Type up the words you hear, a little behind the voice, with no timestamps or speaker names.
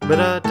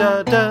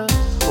Ba-da-da-da.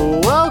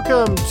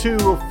 Welcome to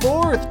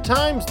Fourth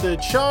Time's the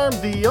Charm,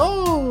 the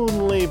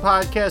only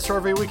podcast where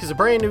every week is a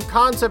brand new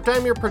concept.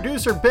 I'm your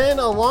producer, Ben,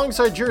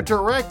 alongside your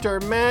director,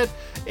 Matt,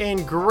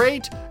 and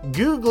great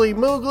googly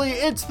moogly,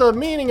 it's the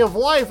Meaning of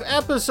Life,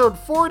 episode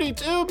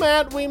 42,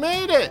 Matt, we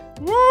made it!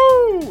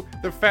 Woo!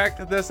 The fact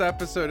that this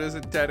episode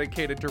isn't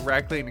dedicated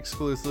directly and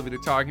exclusively to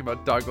talking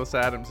about Douglas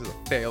Adams is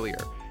a failure.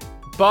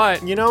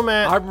 But, you know,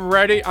 Matt, I'm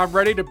ready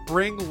to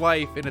bring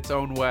life in its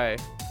own way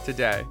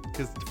today,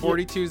 because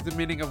 42 is the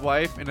meaning of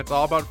life, and it's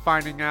all about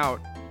finding out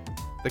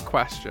the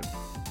question.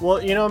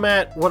 Well, you know,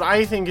 Matt, what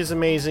I think is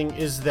amazing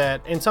is that,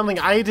 and something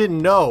I didn't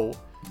know,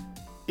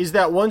 is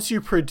that once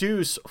you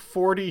produce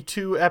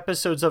 42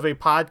 episodes of a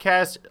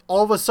podcast,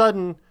 all of a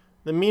sudden,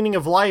 the meaning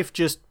of life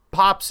just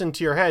pops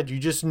into your head. You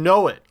just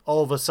know it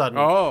all of a sudden.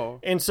 Oh.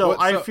 And so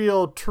I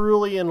feel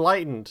truly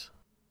enlightened.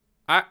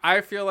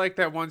 I feel like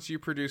that once you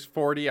produce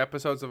 40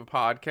 episodes of a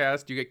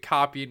podcast, you get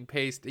copy and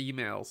paste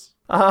emails.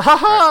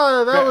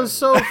 That was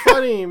so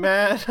funny,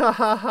 Matt. So,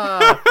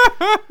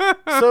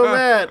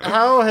 Matt,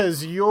 how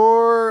has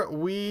your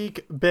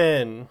week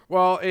been?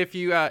 Well, if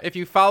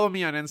you follow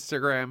me on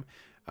Instagram,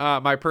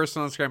 my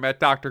personal Instagram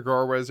at Dr.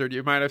 Gore Wizard,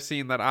 you might have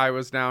seen that I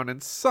was down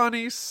in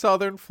sunny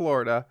southern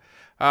Florida.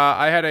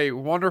 I had a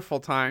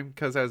wonderful time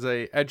because as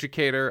a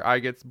educator, I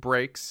get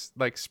breaks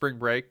like spring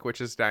break,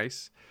 which is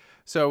nice.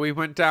 So we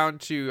went down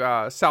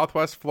to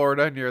Southwest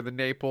Florida near the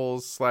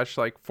Naples /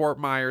 like Fort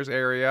Myers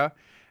area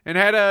and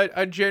had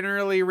a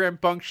generally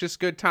rambunctious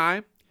good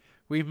time.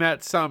 We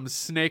met some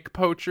snake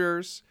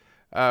poachers.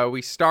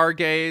 We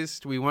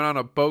stargazed. We went on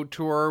a boat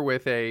tour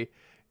with a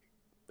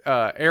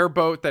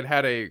airboat that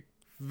had a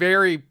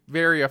very,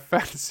 very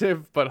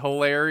offensive but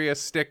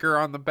hilarious sticker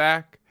on the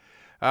back.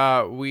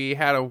 We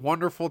had a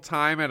wonderful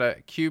time at a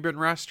Cuban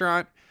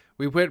restaurant.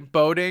 We went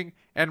boating,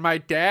 and my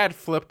dad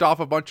flipped off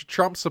a bunch of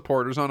Trump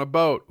supporters on a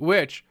boat,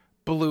 which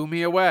blew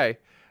me away.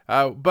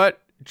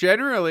 But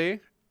generally,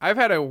 I've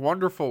had a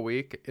wonderful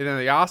week, and then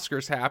the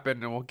Oscars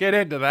happened, and we'll get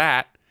into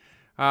that.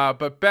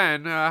 But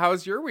Ben,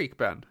 how's your week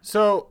been?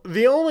 So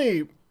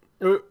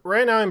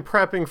right now I'm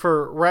prepping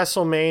for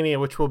WrestleMania,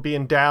 which will be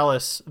in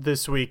Dallas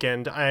this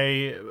weekend.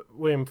 I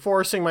am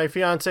forcing my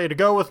fiance to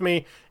go with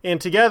me, and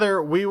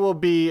together we will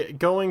be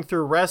going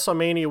through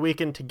WrestleMania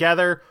weekend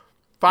together.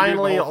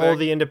 Finally, all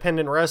the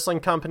independent wrestling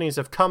companies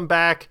have come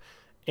back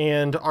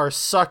and are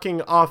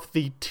sucking off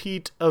the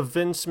teat of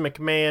Vince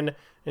McMahon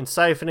and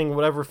siphoning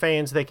whatever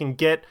fans they can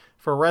get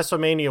for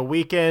WrestleMania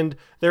weekend.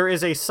 There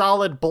is a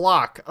solid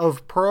block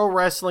of pro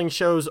wrestling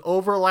shows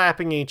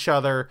overlapping each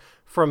other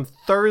from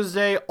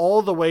Thursday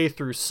all the way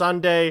through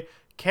Sunday.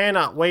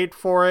 Cannot wait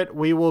for it.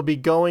 We will be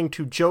going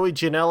to Joey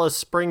Janela's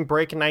Spring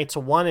Break Nights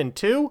 1 and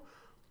 2.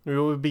 We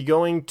will be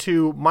going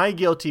to my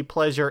guilty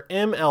pleasure,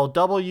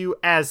 MLW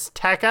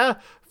Azteca,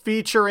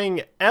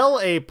 featuring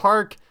L.A.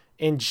 Park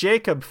and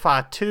Jacob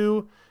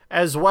Fatu,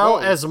 as well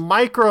as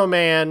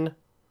Microman,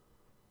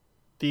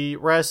 the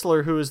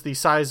wrestler who is the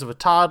size of a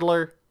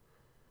toddler.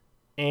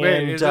 And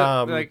wait, is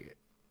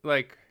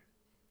it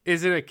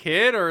is it a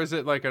kid or is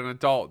it like an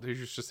adult who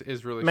just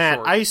is really Matt,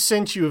 short? I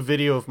sent you a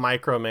video of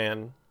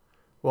Microman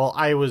while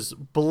I was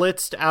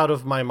blitzed out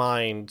of my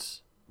mind.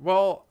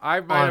 Well,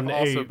 I might have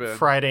also been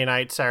Friday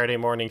night, Saturday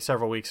morning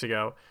several weeks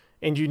ago,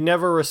 and you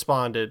never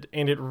responded,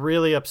 and it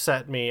really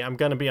upset me. I'm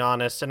going to be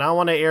honest, and I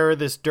want to air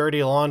this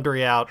dirty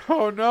laundry out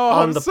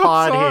on the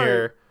pod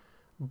here,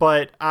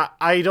 but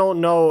I don't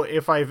know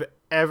if I've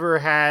ever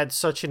had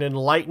such an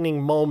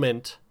enlightening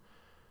moment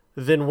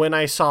than when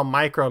I saw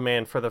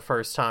Microman for the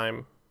first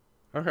time.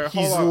 Okay,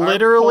 He's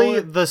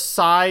literally the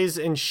size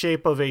and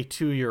shape of a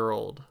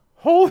 2-year-old.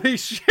 Holy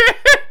shit!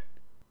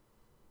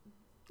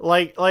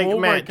 Like oh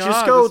Matt,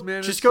 God,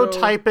 just go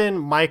type in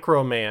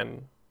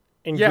Microman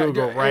in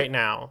Google right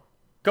now.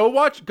 Go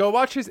watch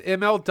his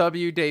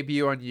MLW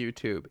debut on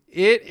YouTube.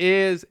 It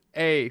is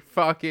a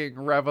fucking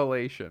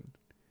revelation.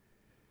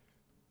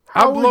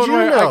 How would you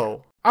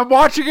know? I'm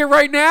watching it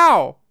right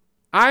now.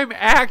 I'm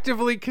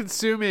actively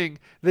consuming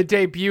the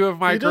debut of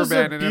Microman in MLW. He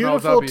does a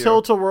beautiful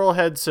tilt-a-whirl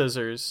head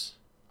scissors.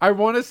 I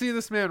want to see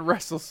this man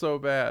wrestle so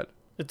bad.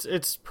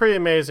 It's pretty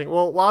amazing.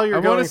 Well, while you're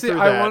going through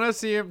that, I want to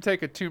see him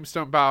take a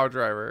tombstone bow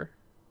driver.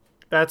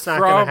 That's not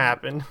going to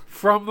happen.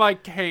 From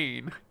like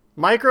Kane.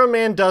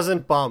 Microman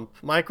doesn't bump.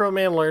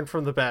 Microman learned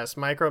from the best.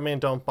 Microman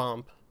don't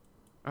bump.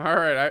 All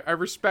right, I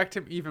respect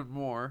him even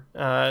more.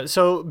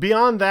 So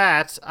beyond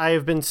that,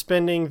 I've been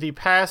spending the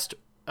past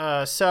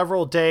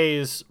several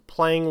days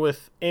playing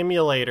with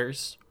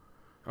emulators.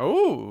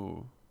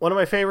 Oh. One of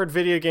my favorite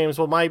video games,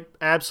 well, my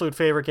absolute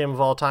favorite game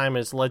of all time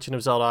is Legend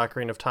of Zelda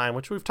Ocarina of Time,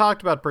 which we've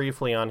talked about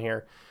briefly on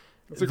here.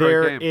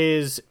 There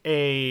is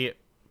a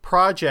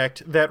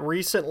project that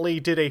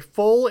recently did a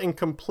full and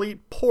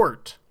complete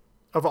port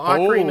of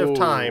Ocarina of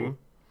Time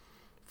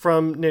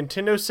from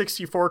Nintendo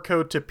 64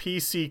 code to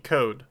PC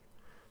code.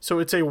 So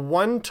it's a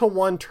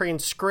 1-to-1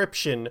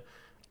 transcription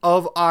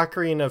of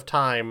Ocarina of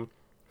Time.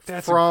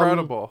 That's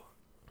incredible.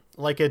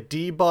 Like a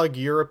debug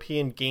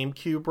European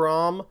GameCube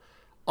ROM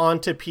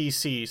onto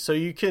PC, so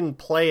you can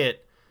play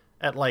it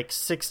at like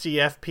 60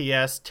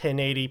 FPS,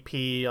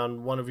 1080p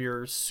on one of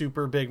your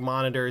super big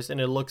monitors, and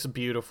it looks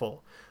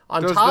beautiful.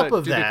 On top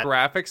of that, do the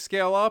graphics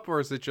scale up, or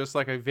is it just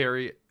like a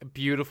very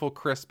beautiful,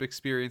 crisp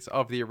experience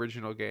of the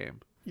original game?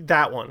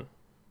 That one.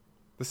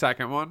 The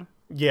second one?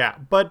 Yeah,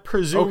 but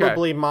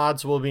presumably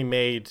mods will be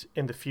made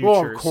in the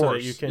future so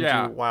that you can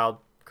do wild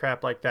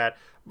crap like that.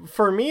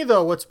 For me,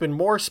 though, what's been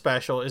more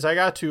special is I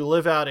got to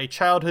live out a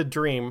childhood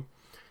dream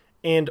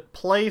and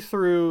play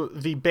through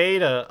the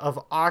beta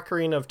of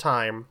Ocarina of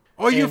Time.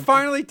 Oh, you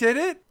finally did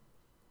it?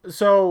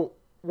 So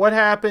what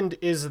happened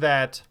is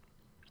that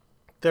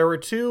there were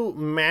 2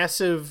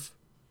 massive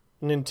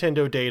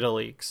Nintendo data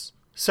leaks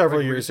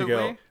several years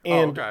ago.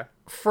 And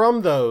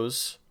from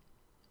those,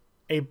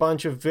 a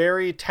bunch of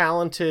very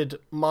talented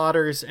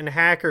modders and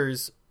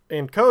hackers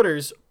and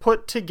coders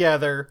put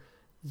together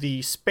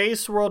the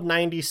Space World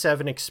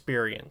 97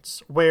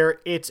 experience, where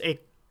it's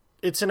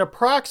an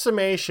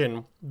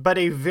approximation, but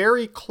a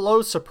very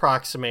close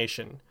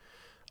approximation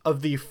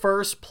of the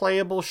first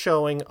playable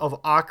showing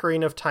of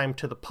Ocarina of Time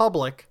to the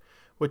public,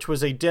 which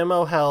was a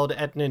demo held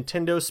at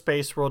Nintendo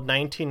Space World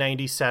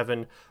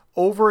 1997,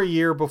 over a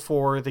year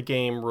before the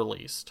game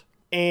released.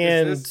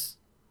 And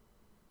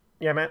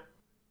yeah, Matt?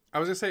 I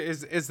was going to say,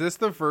 is this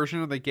the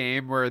version of the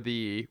game where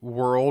the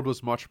world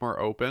was much more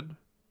open?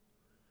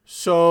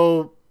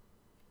 So,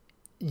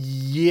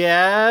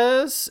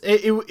 yes.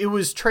 It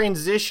was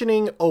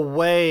transitioning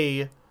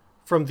away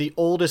from the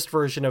oldest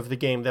version of the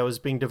game that was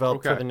being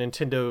developed for the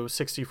Nintendo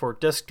 64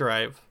 disk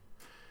drive.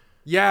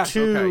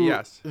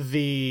 To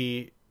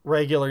the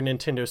regular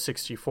Nintendo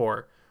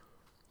 64.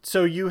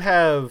 So you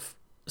have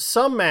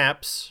some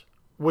maps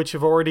which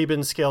have already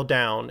been scaled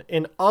down,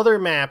 and other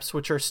maps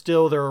which are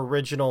still their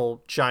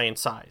original giant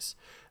size.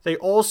 They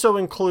also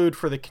include,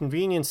 for the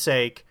convenience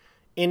sake,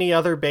 any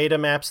other beta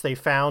maps they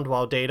found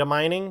while data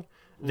mining.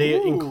 They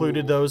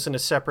included those in a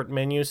separate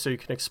menu so you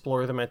can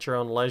explore them at your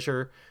own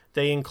leisure.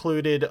 They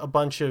included a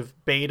bunch of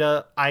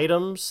beta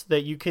items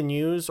that you can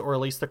use, or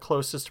at least the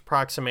closest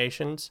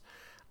approximations.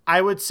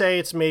 I would say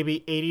it's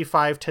maybe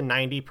 85 to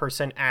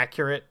 90%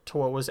 accurate to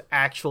what was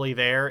actually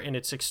there, and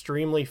it's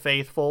extremely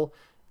faithful.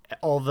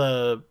 All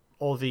the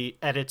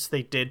edits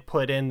they did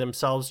put in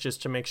themselves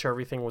just to make sure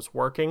everything was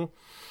working.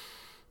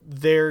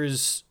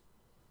 There's,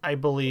 I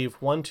believe,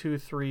 1, 2,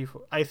 3,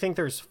 I think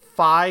there's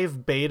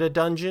 5 beta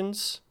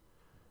dungeons.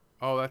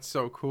 Oh, that's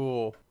so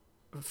cool.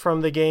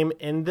 From the game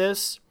in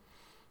this.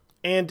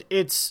 And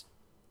I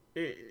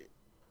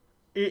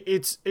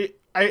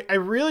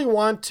really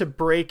want to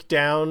break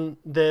down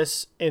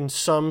this in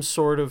some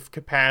sort of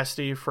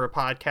capacity for a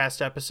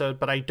podcast episode,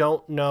 but I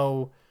don't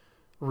know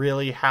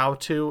really how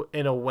to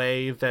in a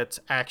way that's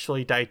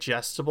actually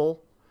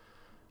digestible.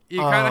 You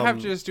kind of have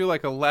to just do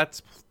like a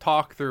let's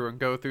talk through and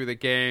go through the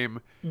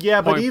game.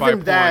 Yeah, but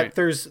even that,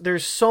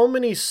 there's so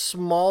many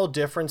small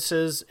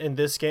differences in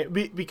this game.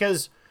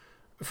 Because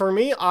for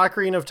me,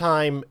 Ocarina of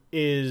Time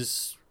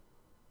is,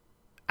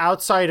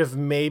 outside of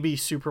maybe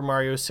Super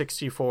Mario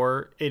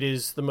 64, it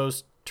is the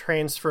most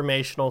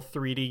transformational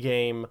 3D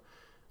game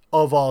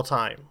of all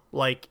time.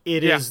 Like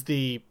it is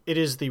the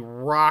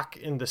rock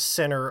in the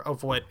center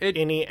of what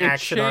any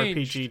action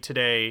RPG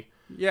today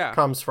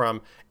comes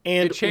from.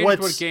 And it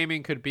changed what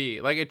gaming could be.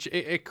 Like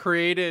it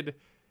created,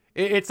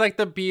 it's like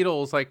the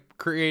Beatles, like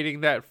creating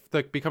that,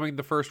 like becoming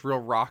the first real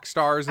rock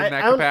stars in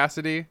that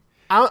capacity.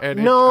 I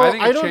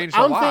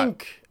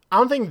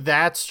don't think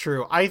that's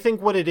true. I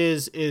think what it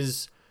is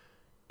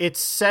it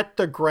set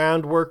the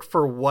groundwork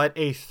for what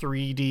a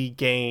 3D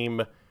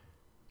game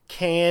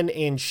can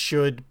and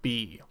should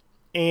be.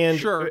 And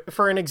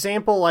for an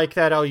example like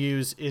that I'll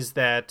use is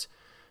that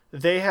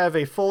they have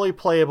a fully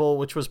playable,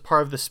 which was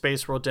part of the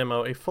Space World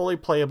demo, a fully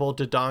playable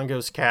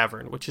Dodongo's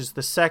Cavern, which is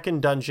the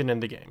second dungeon in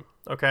the game.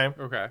 Okay?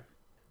 Okay.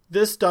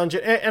 This dungeon,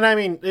 and I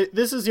mean,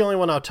 this is the only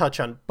one I'll touch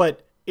on,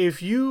 but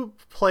if you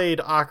played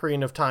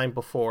Ocarina of Time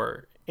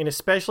before, and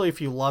especially if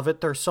you love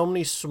it, there's so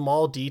many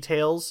small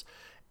details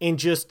in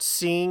just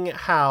seeing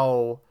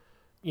how,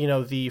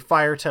 the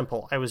Fire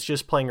Temple I was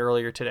just playing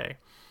earlier today,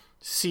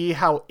 see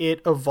how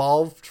it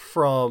evolved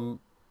from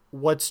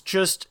what's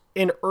just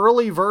an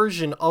early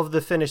version of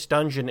the finished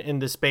dungeon in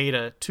this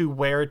beta to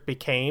where it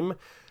became.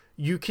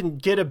 You can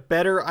get a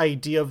better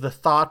idea of the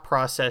thought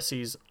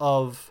processes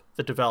of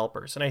the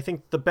developers. And I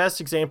think the best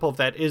example of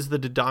that is the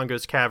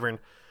Dodongo's Cavern,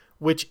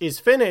 which is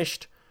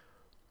finished,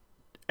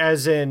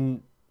 as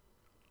in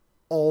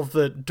all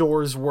the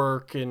doors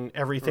work and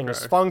everything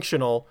is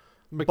functional,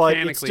 but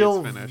it's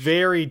still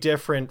very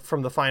different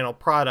from the final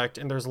product,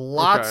 and there's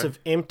lots of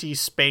empty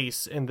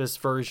space in this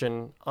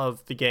version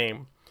of the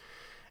game.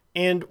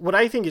 And what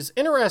I think is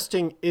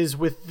interesting is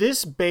with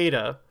this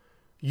beta,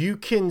 you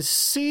can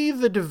see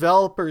the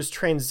developers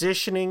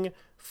transitioning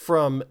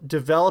from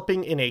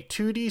developing in a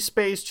 2D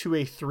space to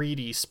a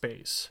 3D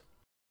space.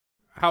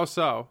 How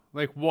so?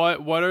 Like what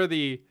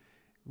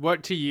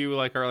to you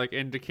are like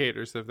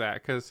indicators of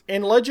that? Because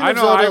in Legend of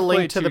Zelda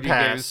Link to the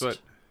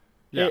Past,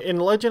 in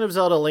Legend of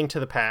Zelda Link to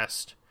the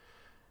Past,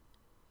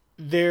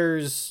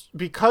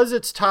 because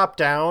it's top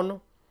down,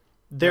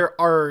 there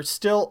are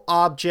still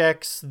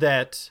objects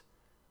that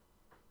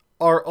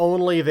are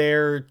only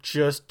there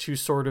just to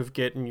sort of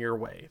get in your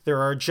way. There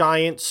are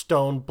giant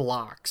stone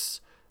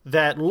blocks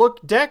that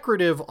look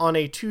decorative on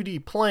a 2D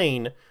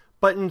plane,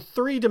 but in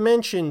 3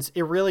 dimensions,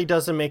 it really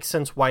doesn't make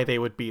sense why they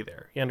would be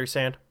there. You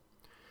understand?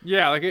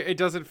 Yeah, like it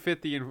doesn't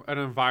fit an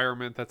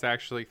environment that's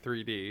actually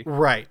 3D.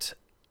 Right.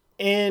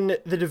 In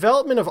the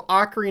development of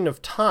Ocarina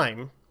of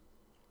Time,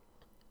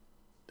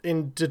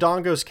 in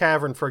Dodongo's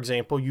Cavern, for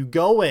example, you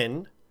go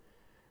in,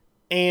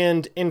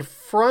 and in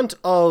front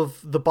of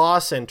the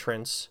boss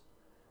entrance,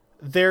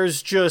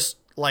 there's just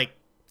like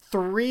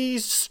 3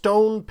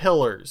 stone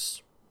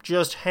pillars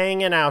just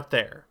hanging out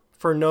there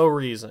for no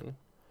reason.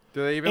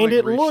 Do they even And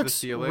it reach the looks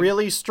ceiling?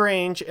 really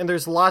strange, and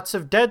there's lots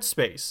of dead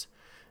space.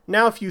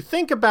 Now, if you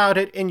think about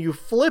it and you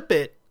flip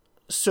it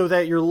so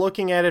that you're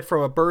looking at it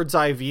from a bird's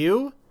eye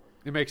view,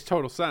 It makes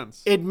total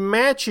sense. it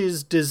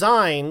matches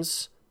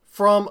designs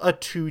from a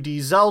 2D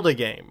Zelda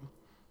game.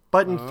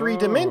 But in 3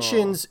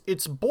 dimensions,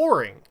 it's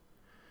boring.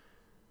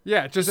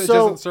 Yeah, it So-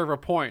 doesn't serve a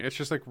point. It's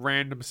just like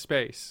random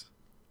space.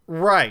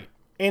 Right.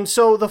 And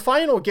so the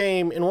final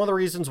game, and one of the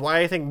reasons why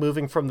I think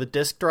moving from the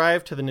disk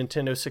drive to the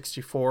Nintendo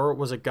 64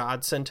 was a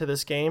godsend to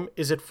this game,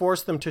 is it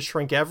forced them to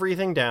shrink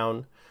everything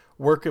down,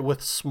 work it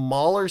with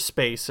smaller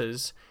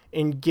spaces,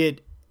 and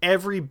get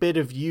every bit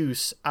of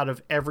use out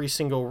of every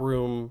single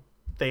room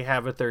they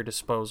have at their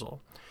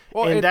disposal.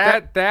 Well, And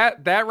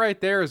that right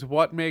there is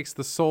what makes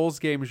the Souls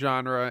game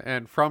genre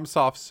and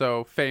FromSoft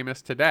so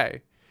famous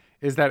today,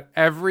 is that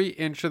every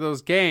inch of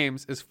those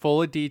games is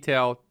full of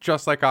detail,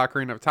 just like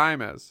Ocarina of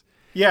Time is.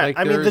 Yeah, Like,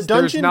 I mean, the there's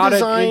dungeon not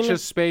design... an inch of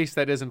space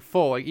that isn't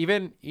full. Like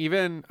even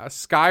a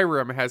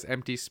Skyrim has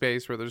empty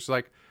space where there's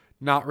like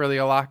not really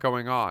a lot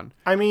going on.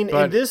 I mean, in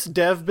But- this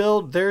dev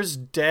build, there's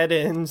dead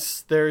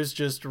ends. There's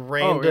just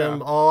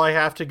random, I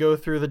have to go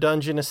through the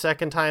dungeon a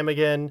second time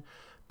again.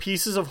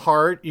 Pieces of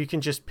heart you can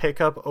just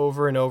pick up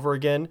over and over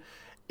again.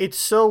 It's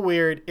so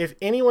weird. If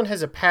anyone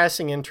has a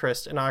passing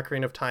interest in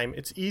Ocarina of Time,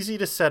 it's easy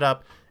to set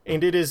up,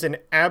 and it is an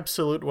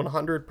absolute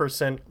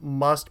 100%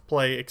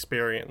 must-play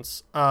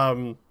experience.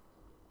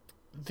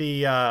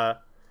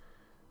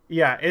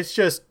 It's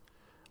just,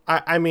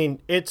 I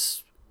mean,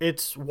 it's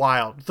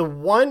wild. The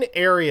one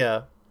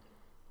area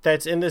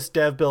that's in this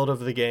dev build of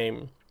the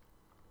game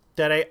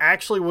that I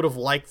actually would have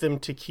liked them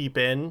to keep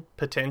in,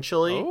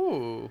 potentially,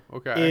 Oh,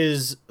 okay.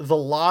 is the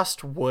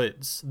Lost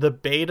Woods, the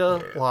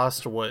beta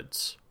Lost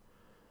Woods.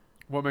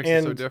 What makes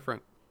it so and-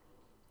 different?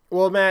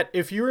 Well, Matt,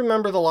 if you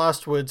remember the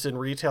Lost Woods in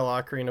Retail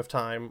Ocarina of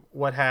Time,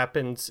 what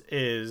happens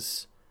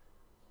is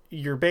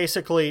you're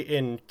basically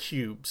in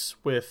cubes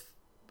with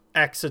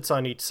exits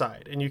on each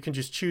side, and you can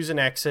just choose an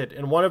exit,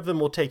 and one of them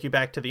will take you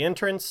back to the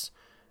entrance,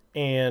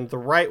 and the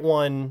right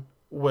one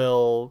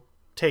will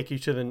take you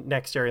to the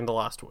next area in the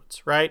Lost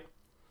Woods, right?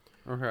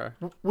 Okay.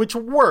 Which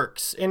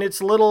works in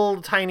its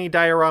little tiny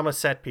diorama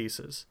set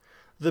pieces.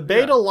 The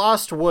beta Yeah.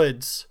 Lost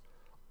Woods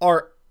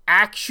are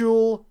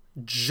actual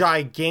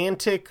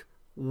gigantic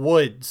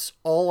woods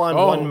all on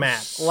Oh, one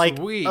map. Like,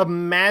 sweet.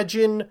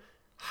 imagine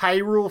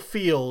Hyrule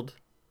Field,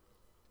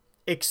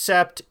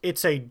 except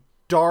it's a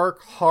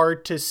dark,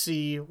 hard to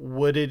see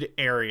wooded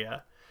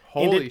area.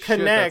 And Holy it shit,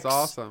 connects that's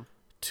awesome.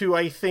 to,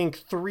 I think,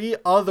 3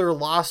 other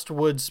Lost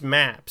Woods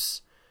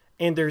maps.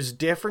 And there's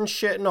different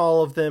shit in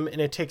all of them,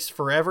 and it takes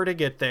forever to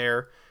get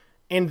there.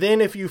 And then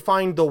if you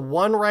find the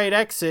one right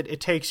exit, it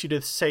takes you to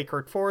the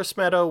Sacred Forest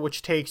Meadow,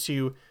 which takes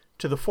you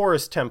to the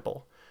Forest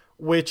Temple,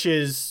 which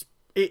is...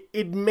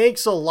 It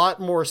makes a lot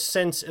more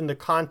sense in the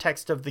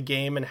context of the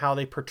game and how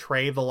they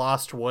portray the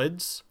Lost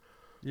Woods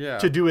Yeah.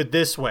 to do it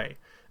this way.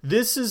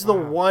 This is the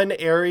one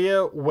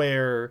area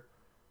where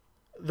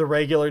the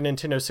regular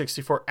Nintendo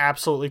 64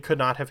 absolutely could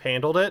not have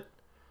handled it.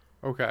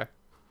 Okay.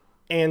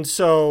 And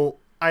so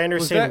I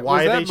understand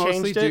why they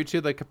mostly changed due it. to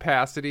the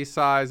capacity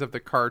size of the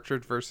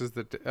cartridge versus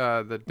the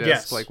disc,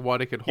 Yes. like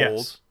what it could hold?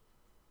 Yes.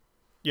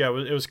 Yeah,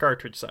 it was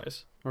cartridge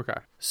size. Okay.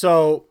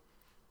 So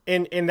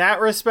in that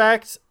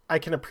respect, I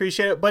can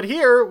appreciate it. But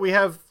here we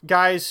have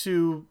guys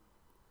who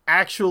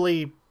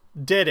actually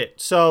did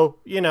it. So,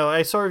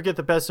 I sort of get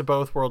the best of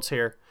both worlds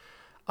here.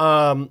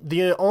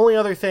 The only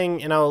other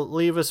thing, and I'll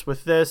leave us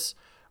with this,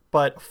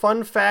 but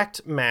fun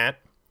fact, Matt,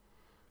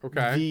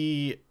 Okay.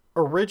 the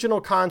original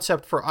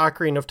concept for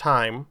Ocarina of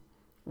Time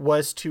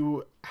was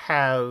to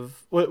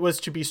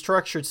be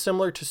structured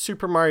similar to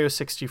Super Mario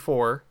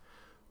 64,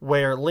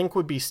 where Link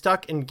would be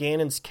stuck in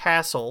Ganon's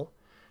castle,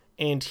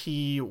 and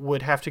he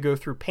would have to go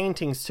through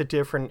paintings to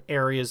different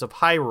areas of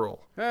Hyrule.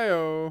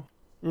 Heyo.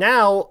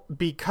 Now,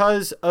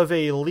 because of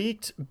a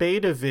leaked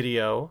beta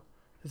video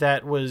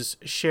that was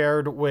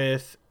shared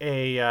with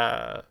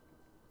a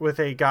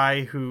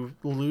guy who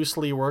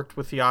loosely worked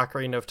with the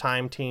Ocarina of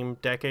Time team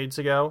decades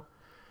ago,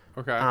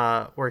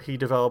 Okay. where he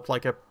developed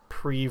like a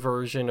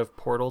pre-version of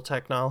Portal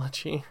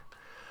technology.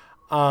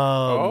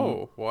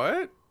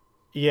 What?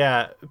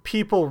 Yeah,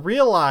 people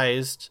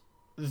realized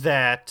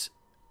that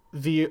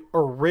the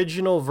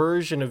original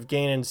version of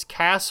Ganon's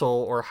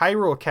castle, or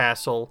Hyrule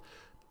Castle,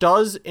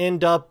 does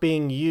end up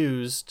being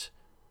used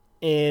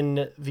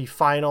in the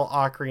final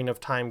Ocarina of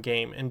Time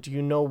game. And do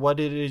you know what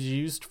it is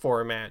used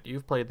for, Matt?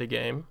 You've played the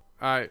game.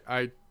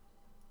 I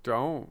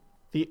don't.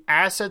 The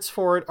assets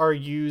for it are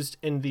used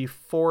in the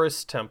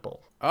Forest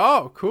Temple.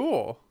 Oh,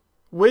 cool.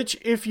 Which,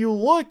 if you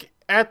look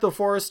at the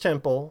Forest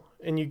Temple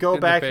and you go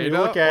back and you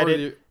look at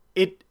it,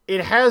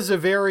 it has a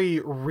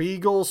very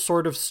regal,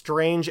 sort of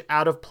strange,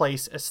 out of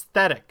place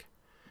aesthetic.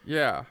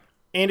 Yeah.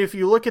 And if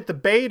you look at the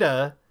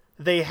beta,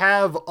 they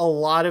have a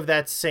lot of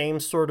that same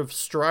sort of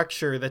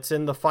structure that's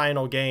in the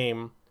final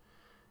game.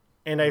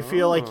 And I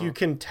feel like you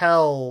can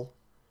tell,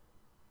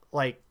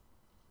 like,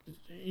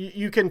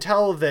 you can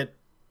tell that,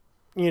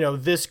 you know,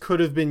 this could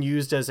have been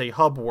used as a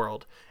hub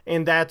world.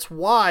 And that's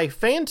why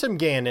Phantom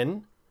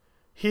Ganon,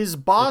 his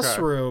boss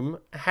room,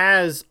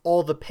 has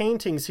all the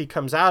paintings he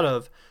comes out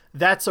of.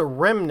 That's a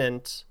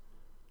remnant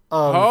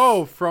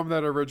of... from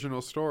that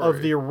original story.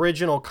 Of the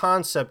original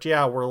concept,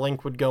 yeah, where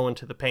Link would go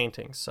into the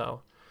paintings,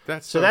 so...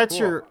 That's that's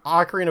cool. your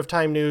Ocarina of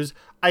Time news.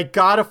 I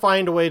gotta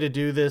find a way to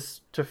do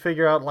this, to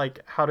figure out like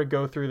how to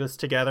go through this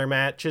together,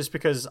 Matt. Just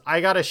because I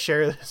gotta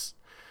share this.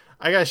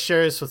 I gotta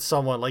share this with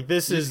someone. Like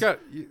this is like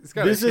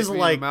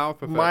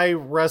my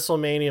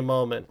WrestleMania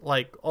moment.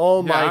 Like,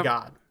 oh my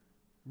god,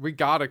 we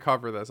gotta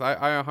cover this.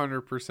 I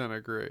 100%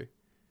 agree.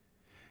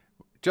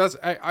 Just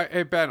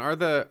hey Ben, are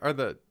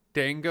the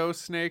Dango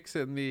snakes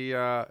in the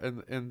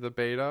in the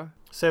beta?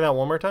 Say that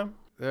one more time.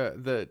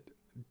 The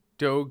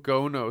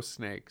Dogono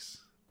snakes.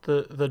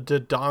 The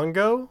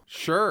Dodongo?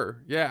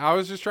 Sure. Yeah, I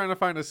was just trying to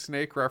find a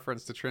snake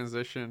reference to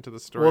transition into the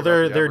story. Well,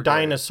 they're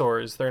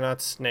dinosaurs. They're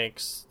not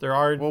snakes. There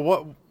are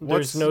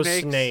there's no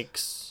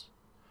snakes.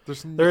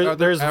 There's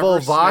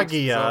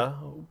Volvagia,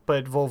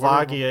 but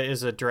Volvagia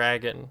is a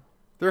dragon.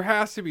 There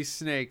has to be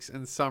snakes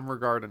in some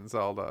regard in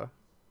Zelda.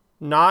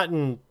 Not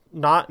in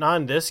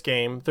this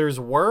game. There's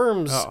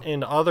worms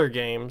in other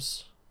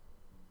games.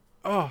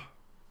 Oh.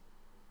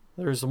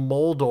 There's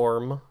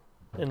Moldorm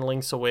in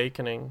Link's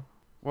Awakening.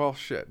 Well,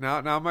 shit.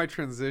 Now my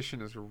transition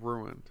is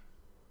ruined.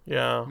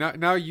 Yeah.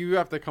 Now you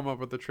have to come up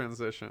with the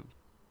transition.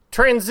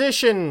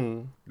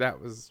 Transition! That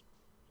was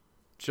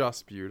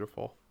just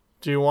beautiful.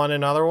 Do you want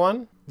another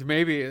one?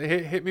 Maybe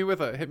hit me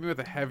with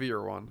a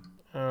heavier one.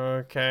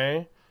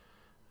 Okay.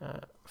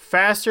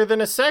 Faster than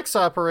a sex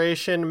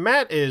operation,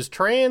 Matt is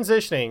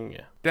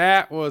transitioning.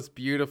 That was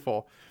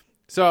beautiful.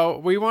 So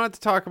we wanted to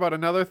talk about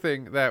another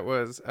thing that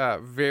was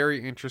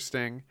very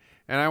interesting.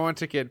 And I want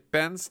to get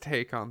Ben's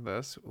take on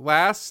this.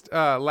 Last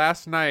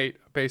night,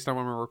 based on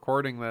when we're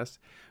recording this,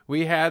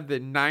 we had the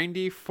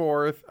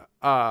 94th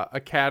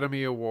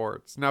Academy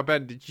Awards. Now,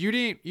 Ben, you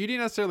didn't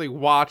necessarily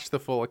watch the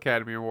full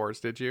Academy Awards,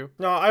 did you?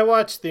 No, I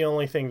watched the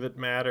only thing that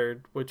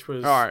mattered, which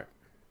was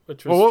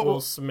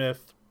Will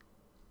Smith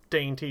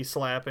dainty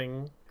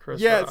slapping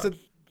Chris Rock. So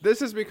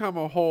this has become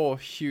a whole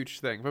huge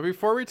thing. But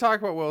before we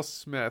talk about Will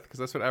Smith, because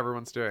that's what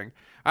everyone's doing,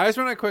 I just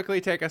want to quickly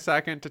take a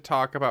second to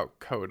talk about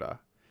Coda.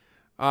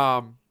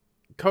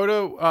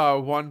 Coda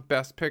won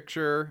Best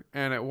Picture,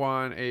 and it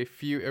won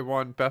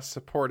Best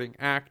Supporting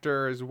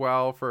Actor as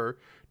well for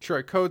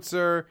Troy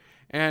Kotsur,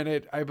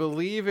 and I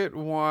believe it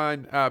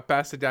won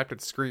Best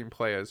Adapted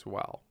Screenplay as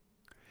well.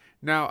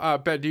 Now,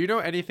 Ben, do you know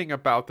anything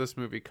about this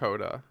movie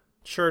Coda?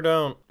 Sure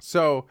don't.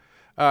 So,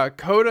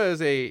 Coda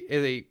is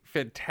a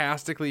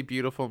fantastically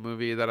beautiful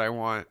movie that I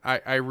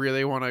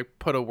really want to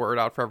put a word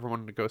out for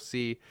everyone to go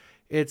see.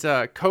 It's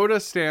Coda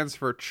stands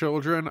for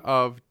Children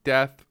of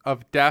Deaf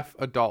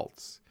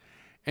Adults,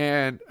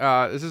 and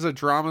this is a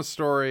drama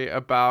story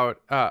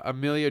about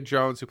Amelia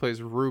Jones, who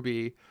plays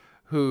Ruby,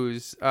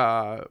 whose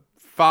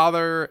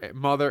father,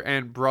 mother,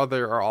 and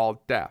brother are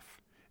all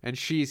deaf, and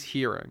she's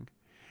hearing,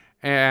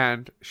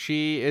 and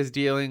she is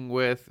dealing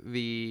with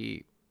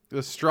the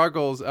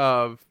struggles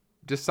of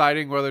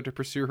deciding whether to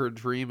pursue her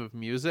dream of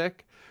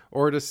music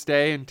or to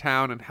stay in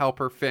town and help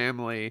her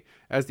family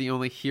as the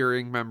only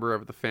hearing member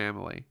of the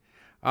family.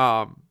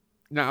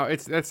 Now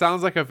it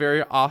sounds like a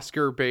very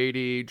Oscar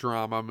baity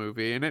drama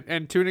movie,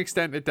 and to an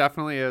extent it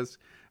definitely is.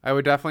 I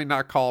would definitely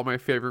not call it my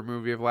favorite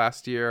movie of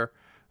last year.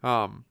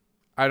 But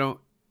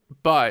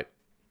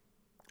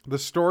the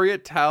story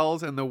it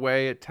tells and the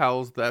way it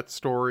tells that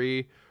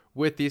story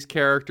with these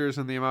characters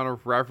and the amount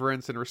of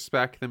reverence and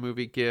respect the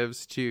movie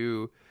gives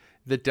to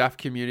the deaf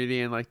community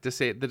and like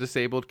the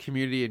disabled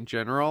community in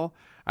general,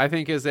 I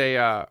think is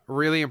a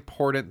really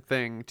important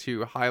thing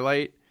to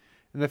highlight.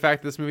 And the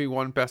fact that this movie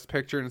won Best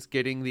Picture and it's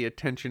getting the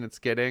attention it's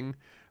getting,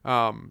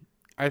 I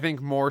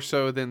think more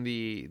so than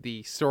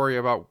the story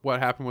about what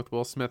happened with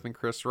Will Smith and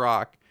Chris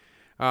Rock,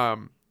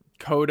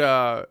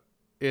 Coda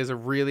is a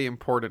really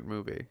important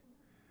movie.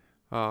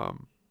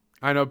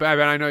 I know, Ben,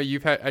 I know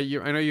you've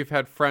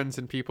had friends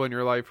and people in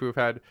your life who have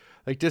had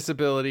like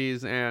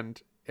disabilities,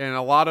 and a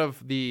lot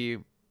of the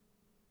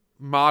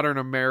modern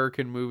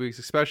American movies,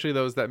 especially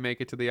those that make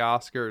it to the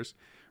Oscars,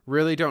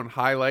 really don't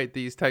highlight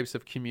these types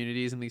of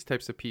communities and these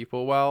types of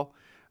people well.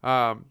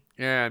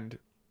 And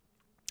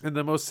in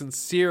the most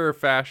sincere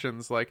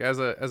fashions, like as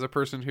a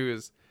person who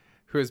is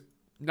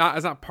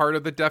not part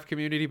of the deaf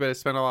community, but has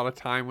spent a lot of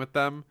time with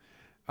them,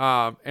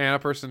 and a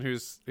person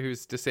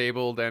who's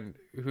disabled and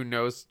who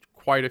knows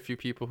quite a few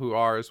people who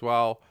are as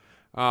well.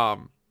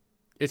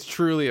 It's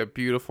truly a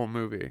beautiful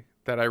movie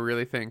that I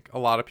really think a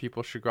lot of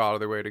people should go out of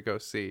their way to go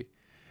see.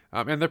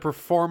 And the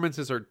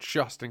performances are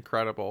just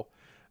incredible.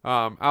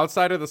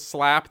 Outside of the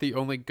slap, the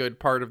only good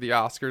part of the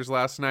Oscars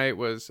last night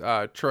was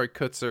Troy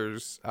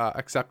Kutzer's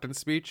acceptance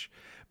speech,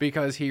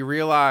 because he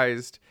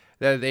realized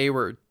that they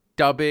were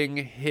dubbing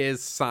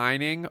his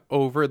signing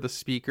over the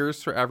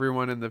speakers for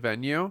everyone in the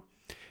venue.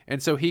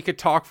 And so he could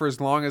talk for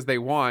as long as they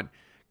want,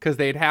 because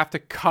they'd have to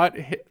cut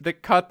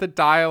the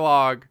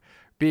dialogue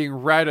being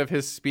read of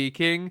his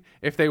speaking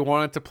if they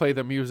wanted to play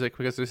the music,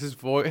 because his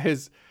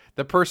voice,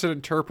 the person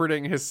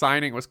interpreting his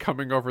signing was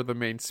coming over the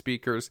main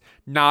speakers,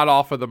 not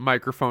off of the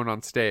microphone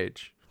on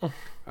stage.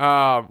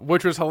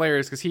 Which was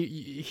hilarious, because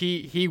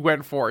he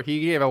went for it.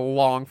 He gave a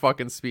long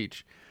fucking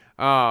speech.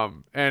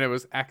 And it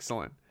was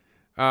excellent.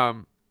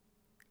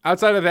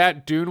 Outside of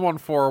that, Dune won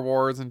 4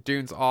 awards, and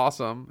Dune's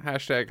awesome. #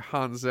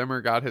 Hans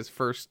Zimmer got his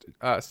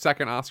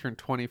second Oscar in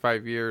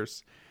 25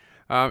 years.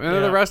 And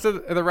then the rest of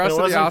the Oscars.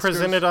 It wasn't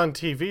presented on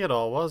TV at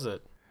all, was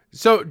it?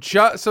 So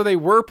they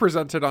were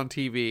presented on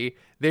TV.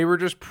 They were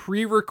just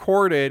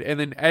pre-recorded and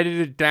then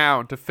edited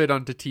down to fit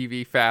onto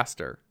TV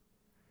faster.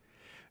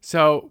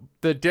 So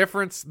the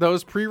difference,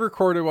 those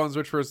pre-recorded ones,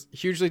 which was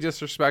hugely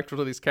disrespectful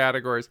to these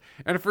categories,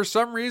 and for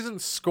some reason,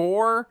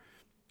 score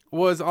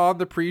was on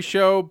the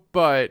pre-show,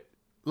 but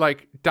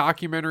like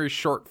documentary,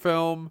 short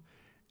film,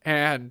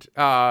 and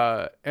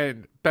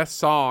best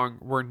song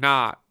were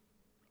not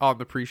on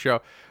the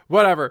pre-show.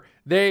 Whatever.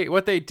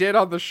 What they did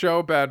on the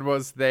show, Ben,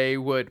 was they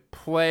would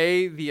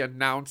play the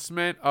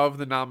announcement of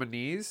the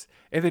nominees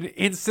and then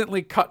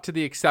instantly cut to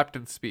the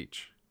acceptance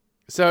speech.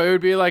 So it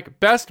would be like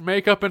best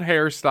makeup and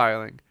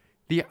hairstyling,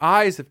 The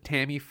Eyes of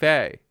Tammy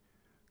Faye,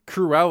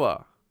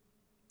 Cruella,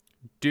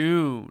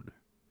 Dune,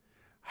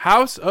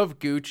 House of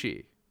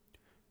Gucci,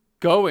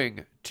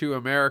 Going to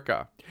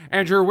America.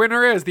 And your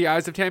winner is The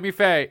Eyes of Tammy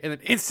Faye, and then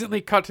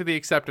instantly cut to the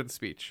acceptance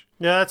speech.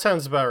 Yeah, that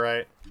sounds about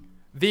right.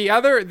 The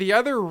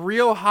other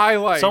real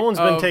highlight. Someone's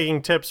been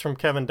taking tips from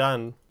Kevin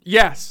Dunn.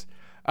 Yes,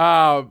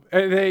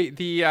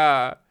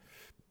 the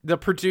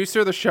producer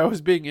of the show was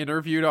being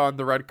interviewed on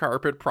the red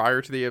carpet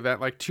prior to the event,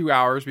 like 2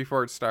 hours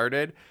before it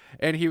started,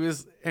 and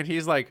he's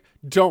like,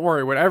 "Don't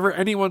worry, whatever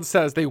anyone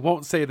says, they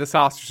won't say this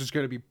Oscars is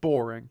going to be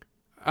boring."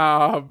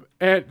 And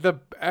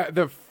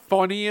the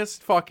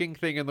funniest fucking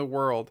thing in the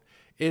world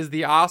is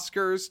the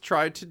Oscars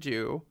tried to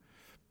do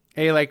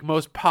a like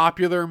most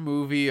popular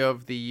movie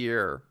of the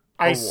year.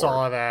 I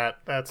saw that.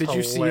 That's Did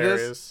hilarious. you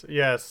see this?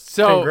 Yes.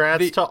 So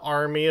congrats to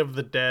Army of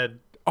the Dead.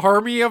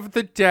 Army of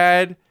the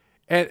Dead,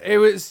 and it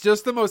was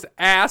just the most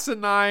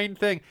asinine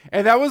thing.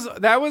 And that was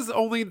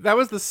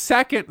the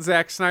second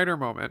Zack Snyder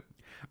moment.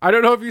 I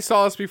don't know if you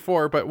saw this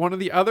before, but one of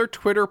the other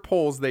Twitter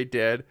polls they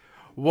did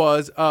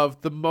was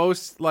of the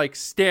most like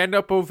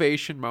stand-up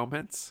ovation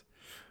moments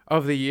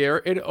of the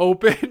year. It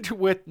opened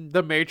with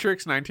The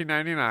Matrix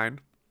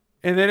 1999,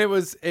 and then it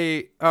was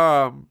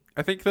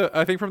I think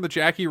from the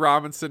Jackie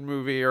Robinson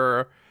movie,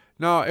 or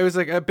no, it was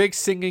like a big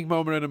singing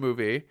moment in a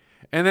movie.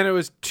 And then it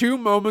was 2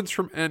 moments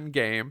from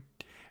Endgame.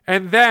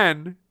 And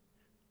then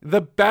the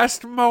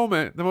best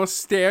moment, the most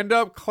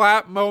stand-up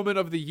clap moment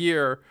of the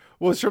year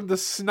was from the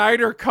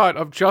Snyder cut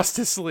of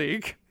Justice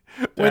League.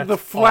 When the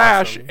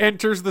Flash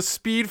enters the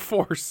Speed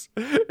Force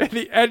at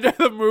the end of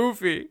the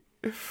movie,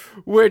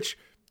 which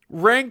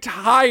ranked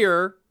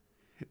higher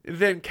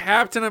than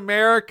Captain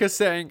America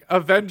saying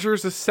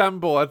 "Avengers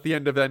Assemble" at the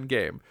end of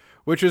Endgame,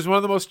 which is one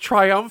of the most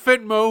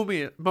triumphant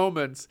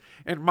moments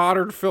in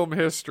modern film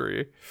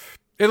history.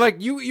 And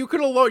like you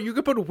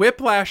could put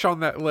Whiplash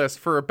on that list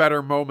for a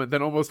better moment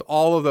than almost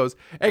all of those,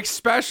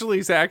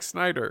 especially Zack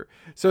Snyder.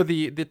 So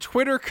the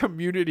Twitter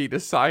community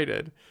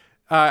decided,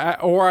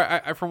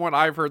 from what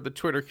I've heard, the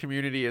Twitter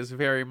community is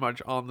very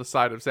much on the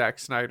side of Zack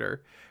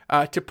Snyder,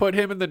 to put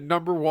him in the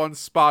number 1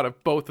 spot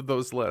of both of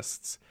those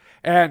lists.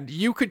 And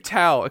you could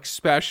tell,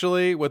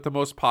 especially with the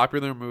most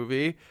popular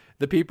movie,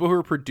 the people who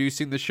are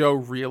producing the show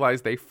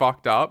realized they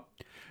fucked up,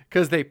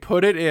 because they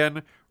put it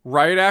in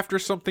right after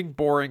something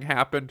boring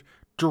happened,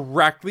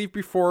 directly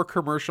before a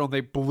commercial, and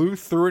they blew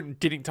through it and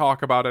didn't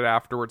talk about it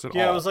afterwards at all.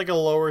 Yeah, it was like a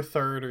lower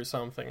third or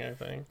something, I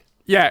think.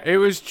 Yeah, it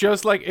was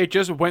just like, it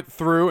just went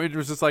through and it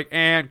was just like,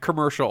 and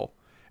commercial.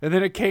 And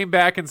then it came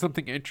back and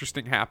something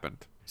interesting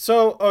happened.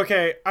 So,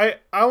 okay,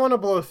 I want to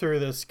blow through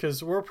this,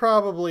 because we're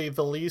probably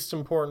the least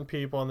important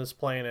people on this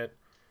planet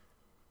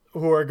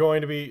who are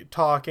going to be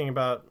talking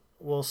about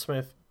Will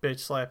Smith bitch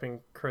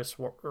slapping Chris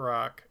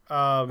Rock.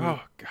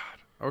 Oh God.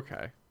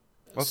 Okay.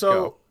 Let's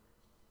go.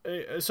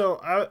 So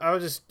I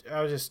would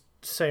just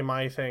say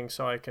my thing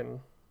so I can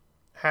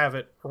have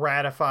it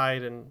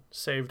ratified and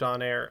saved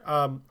on air.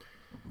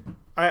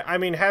 I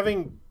mean,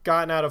 having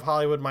gotten out of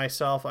Hollywood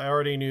myself, I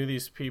already knew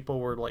these people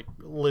were like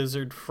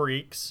lizard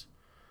freaks.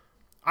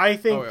 I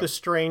think the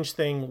strange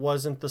thing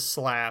wasn't the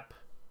slap.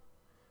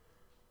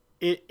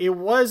 It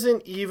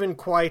wasn't even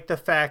quite the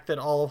fact that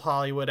all of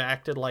Hollywood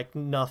acted like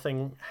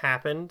nothing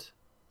happened.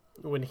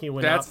 when he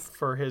went up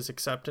for his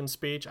acceptance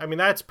speech. I mean,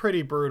 that's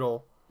pretty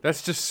brutal.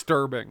 That's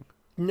disturbing.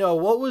 No,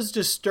 what was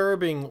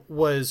disturbing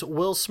was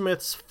Will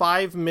Smith's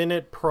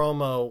 5-minute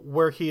promo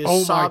where he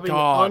is sobbing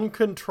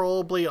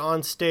uncontrollably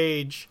on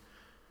stage,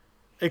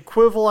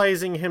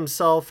 equivalizing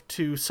himself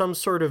to some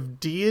sort of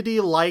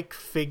deity-like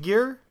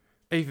figure.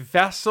 A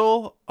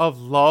vessel of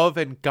love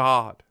and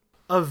God.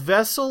 A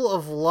vessel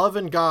of love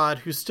and God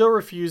who still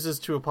refuses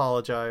to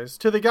apologize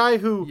to the guy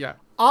who,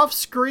 off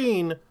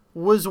screen,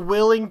 was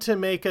willing to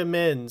make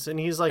amends. And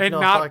he's like, and no,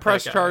 not fuck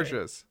press that guy.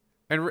 charges.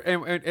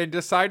 And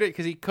decided,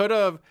 because he could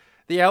have,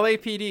 the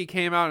LAPD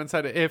came out and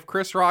said if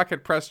Chris Rock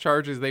had pressed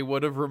charges, they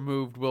would have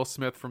removed Will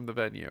Smith from the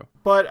venue.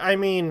 But, I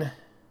mean,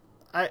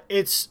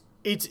 it's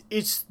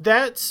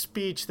that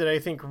speech that I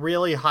think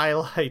really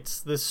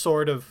highlights this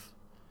sort of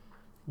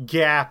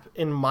gap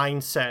in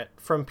mindset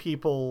from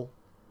people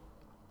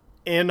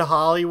in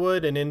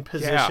Hollywood and in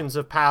positions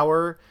of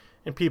power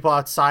and people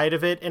outside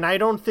of it. And I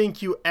don't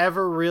think you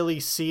ever really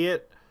see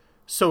it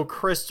so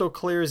crystal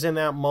clear as in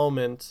that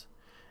moment.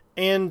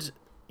 And,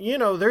 you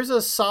know, there's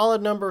a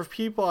solid number of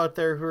people out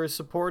there who are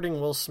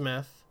supporting Will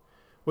Smith,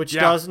 which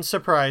doesn't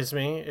surprise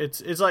me.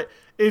 It's like,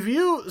 if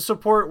you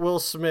support Will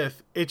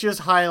Smith, it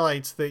just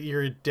highlights that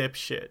you're a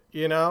dipshit,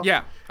 you know?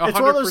 Yeah, 100%. It's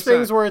one of those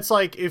things where it's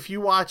like, if you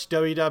watch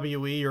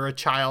WWE, you're a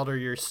child or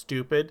you're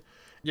stupid.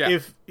 Yeah.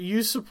 If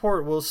you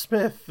support Will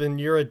Smith, then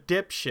you're a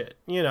dipshit.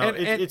 You know,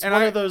 it's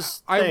one of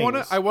those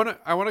things. I want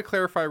to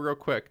clarify real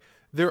quick.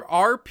 There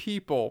are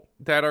people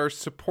that are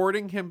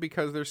supporting him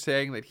because they're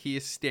saying that he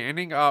is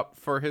standing up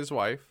for his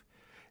wife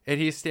and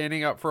he's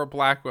standing up for a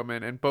black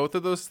woman, and both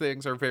of those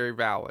things are very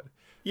valid.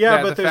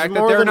 Yeah, but there's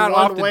more than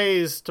one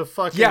ways to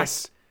fucking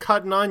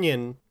cut an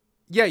onion.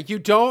 Yeah, you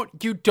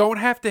don't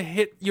have to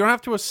you don't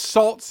have to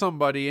assault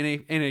somebody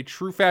in a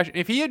true fashion.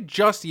 If he had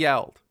just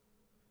yelled,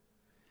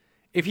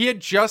 if he had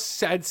just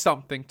said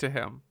something to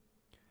him,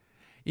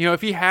 you know,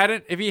 if he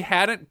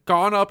hadn't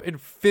gone up and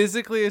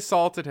physically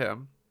assaulted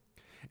him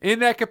in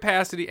that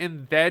capacity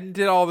and then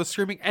did all the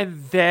screaming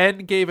and then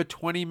gave a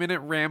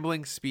 20-minute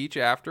rambling speech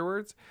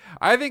afterwards,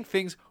 I think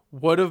things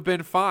would have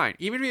been fine.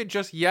 Even if he had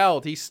just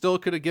yelled, he still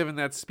could have given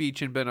that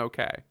speech and been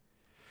okay.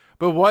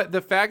 But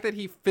the fact that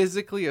he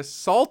physically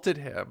assaulted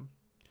him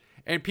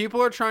and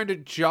people are trying to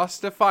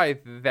justify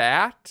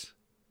that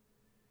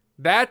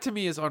to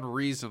me is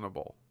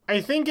unreasonable. I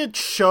think it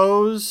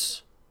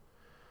shows,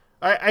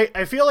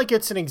 I feel like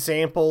it's an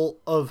example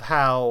of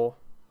how,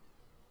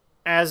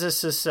 as a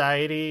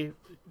society,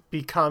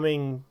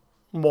 becoming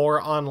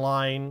more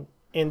online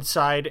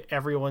inside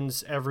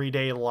everyone's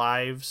everyday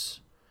lives,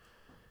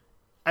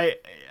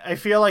 I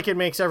feel like it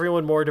makes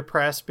everyone more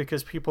depressed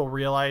because people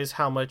realize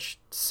how much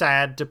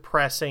sad,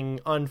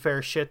 depressing,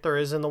 unfair shit there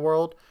is in the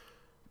world.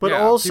 But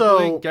also,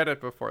 people didn't get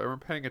it before. They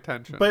weren't paying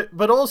attention.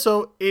 But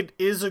also, it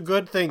is a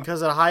good thing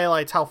because it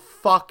highlights how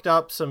fucked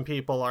up some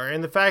people are.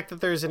 And the fact that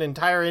there's an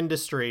entire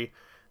industry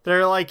that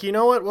are like, you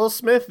know what, Will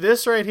Smith,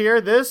 this right here,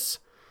 this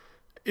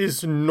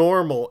is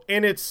normal.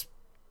 And it's,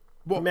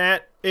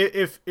 Matt,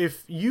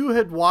 if you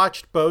had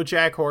watched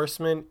BoJack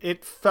Horseman,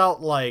 it felt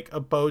like a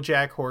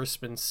BoJack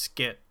Horseman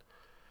skit.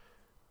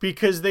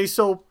 Because they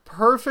so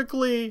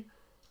perfectly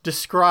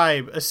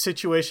describe a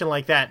situation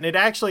like that. And it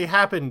actually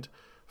happened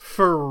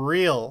for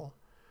real.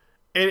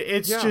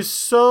 It's just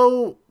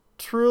so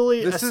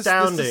truly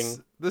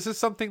astounding. This is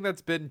something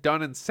that's been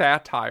done in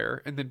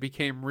satire and then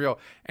became real.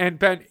 And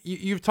Ben,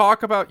 you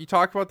talk about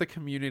the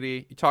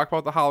community, you talk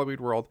about the Hollywood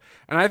world,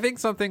 and I think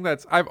something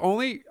that's I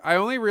only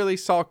really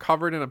saw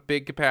covered in a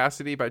big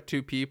capacity by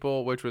two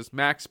people, which was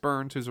Max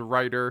Burns, who's a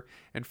writer,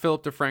 and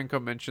Philip DeFranco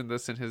mentioned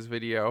this in his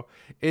video,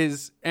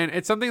 and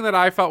it's something that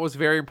I felt was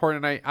very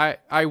important.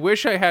 I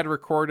wish I had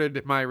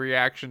recorded my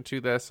reaction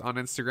to this on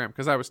Instagram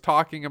because I was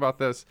talking about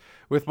this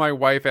with my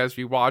wife as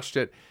we watched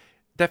it.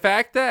 The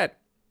fact that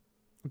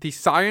the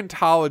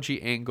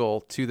Scientology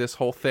angle to this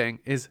whole thing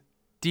is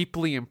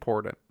deeply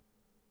important.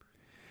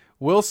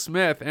 Will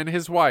Smith and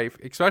his wife,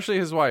 especially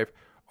his wife,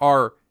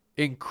 are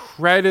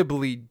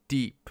incredibly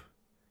deep.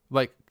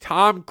 Like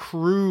Tom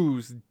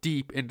Cruise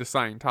deep into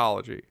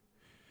Scientology.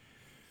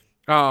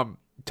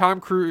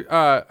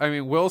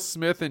 Will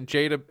Smith and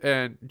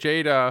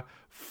Jada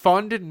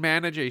fund and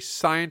manage a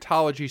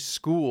Scientology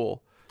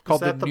school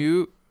called the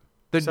New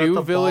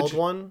Village. Bald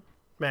one?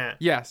 Matt.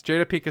 Yes,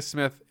 Jada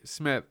Pinkett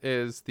Smith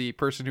is the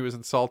person who was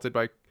insulted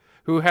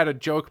who had a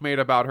joke made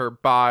about her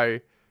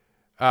by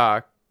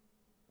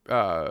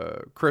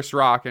Chris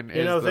Rock, and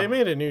if they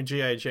made a new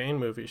G.I. Jane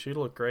movie, she'd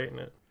look great in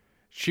it.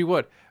 She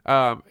would.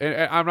 And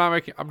I'm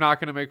not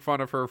gonna make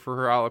fun of her for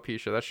her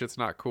alopecia. That shit's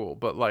not cool.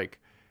 But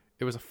like,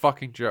 it was a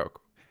fucking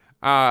joke.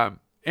 That's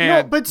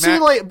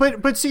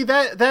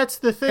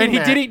the thing. Matt. And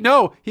he didn't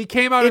know. He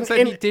came out and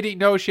said he didn't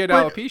know she had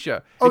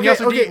alopecia. And he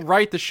also didn't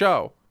write the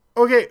show.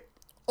 Okay.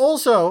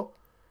 Also,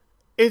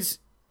 it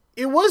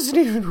wasn't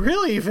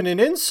even an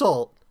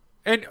insult.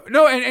 And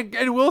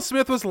Will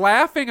Smith was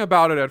laughing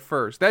about it at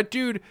first. That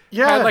dude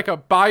had like a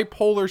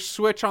bipolar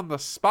switch on the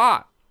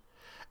spot.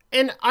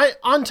 And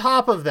on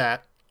top of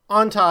that,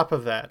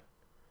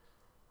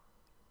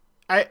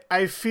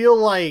 I feel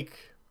like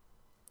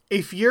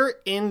if you're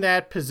in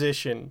that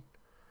position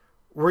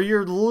where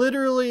you're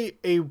literally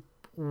a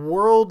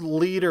world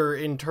leader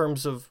in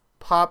terms of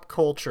pop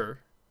culture,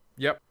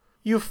 Yep.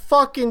 you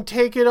fucking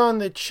take it on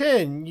the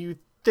chin, you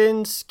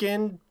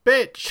thin-skinned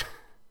bitch.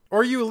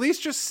 Or you at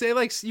least just say,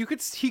 like, he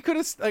could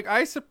have, like,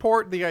 I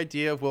support the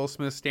idea of Will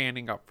Smith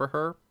standing up for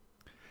her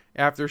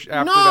after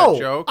that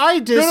joke. I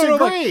disagree. No,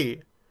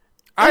 like,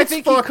 I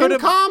think he could have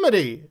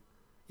comedy.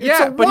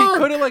 Yeah, but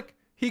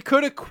he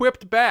could have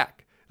quipped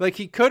back. Like,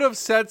 he could have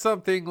said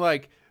something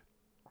like,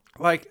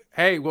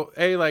 hey,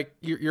 like,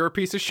 you're a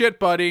piece of shit,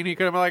 buddy. And he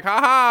could have been like,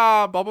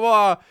 haha, blah,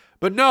 blah, blah.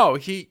 But no,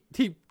 he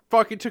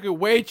fucking took it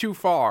way too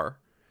far.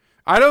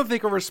 I don't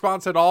think a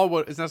response at all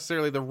is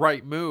necessarily the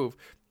right move,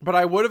 but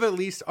I would have at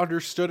least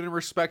understood and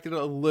respected it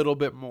a little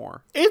bit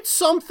more. It's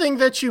something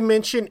that you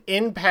mention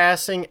in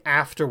passing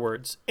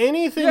afterwards.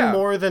 Anything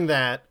more than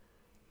that,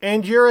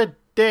 and you're a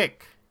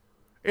dick.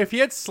 If he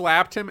had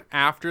slapped him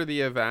after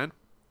the event,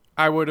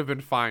 I would have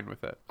been fine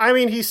with it. I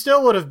mean, he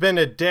still would have been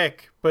a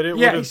dick, but it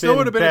would have been better. Yeah, he still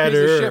would have been a piece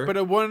of shit, but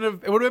it would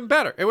have been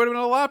better. It would have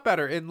been a lot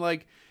better.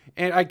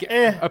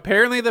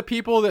 Apparently the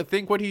people that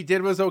think what he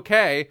did was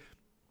okay,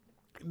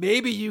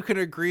 maybe you can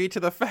agree to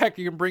the fact,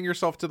 you can bring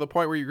yourself to the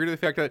point where you agree to the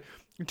fact that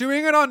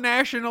doing it on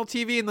national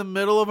TV in the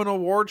middle of an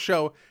award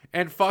show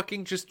and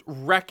fucking just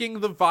wrecking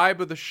the vibe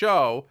of the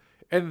show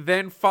and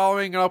then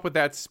following it up with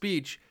that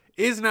speech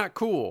is not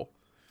cool.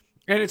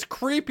 And it's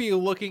creepy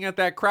looking at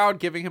that crowd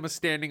giving him a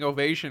standing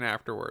ovation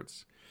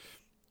afterwards.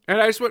 And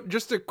I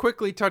just to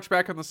quickly touch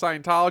back on the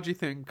Scientology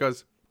thing,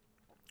 because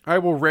I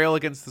will rail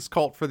against this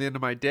cult for the end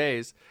of my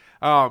days.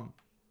 In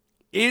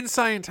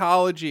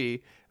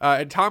Scientology,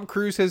 and Tom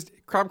Cruise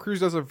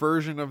does a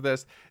version of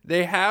this.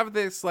 They have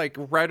this like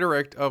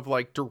rhetoric of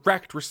like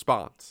direct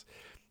response.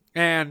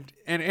 And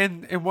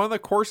in one of the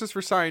courses for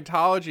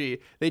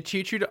Scientology, they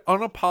teach you to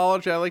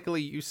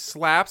unapologetically use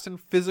slaps and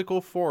physical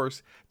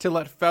force to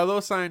let fellow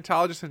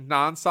Scientologists and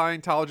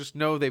non-Scientologists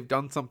know they've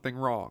done something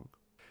wrong.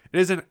 It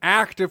is an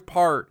active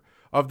part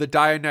of the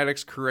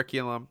Dianetics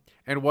curriculum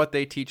and what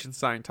they teach in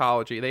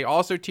Scientology. They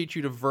also teach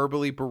you to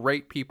verbally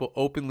berate people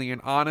openly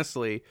and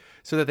honestly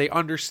so that they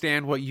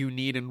understand what you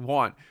need and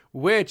want,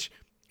 which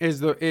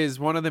is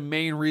one of the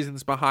main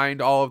reasons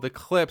behind all of the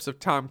clips of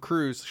Tom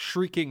Cruise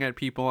shrieking at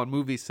people on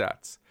movie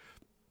sets.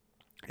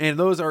 And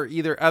those are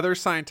either other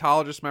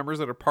Scientologist members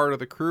that are part of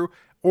the crew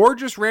or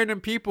just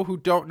random people who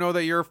don't know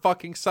that you're a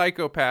fucking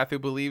psychopath who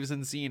believes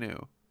in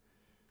Xenu.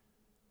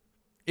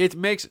 It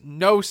makes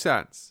no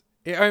sense.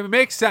 It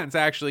makes sense,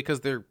 actually, because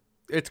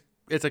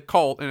it's a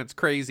cult and it's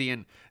crazy,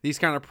 and these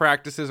kind of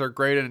practices are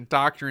great at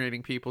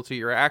indoctrinating people to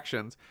your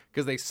actions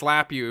because they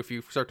slap you if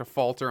you start to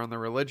falter on the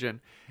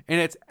religion, and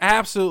it's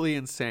absolutely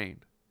insane.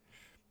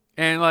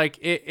 And like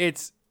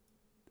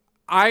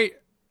I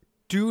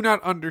do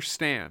not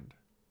understand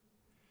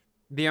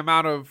the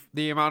amount of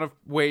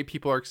way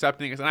people are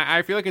accepting this, and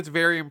I feel like it's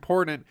very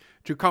important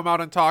to come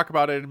out and talk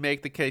about it and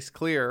make the case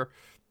clear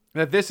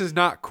that this is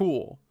not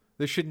cool.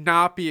 This should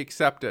not be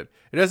accepted.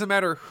 It doesn't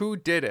matter who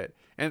did it.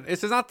 And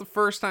this is not the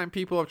first time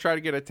people have tried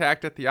to get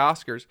attacked at the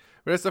Oscars,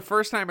 but it's the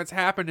first time it's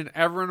happened and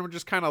everyone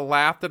just kind of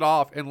laughed it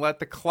off and let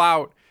the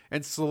clout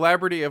and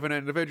celebrity of an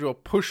individual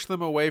push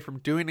them away from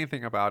doing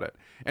anything about it.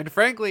 And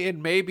frankly, it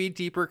may be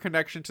deeper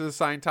connection to the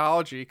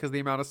Scientology because the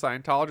amount of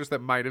Scientologists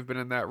that might have been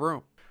in that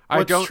room.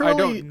 I don't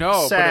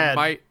know, but it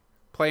might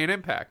play an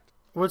impact.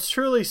 What's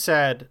truly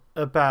sad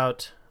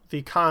about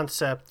the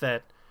concept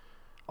that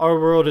our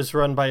world is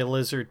run by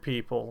lizard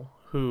people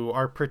who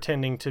are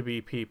pretending to be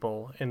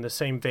people in the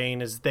same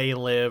vein as they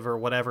live or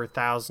whatever,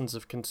 thousands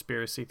of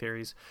conspiracy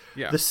theories.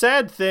 Yeah. The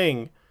sad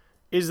thing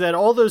is that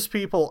all those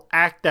people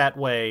act that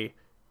way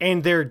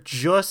and they're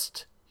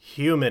just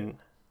human.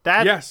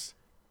 That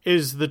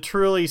is the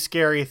truly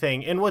scary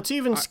thing. And what's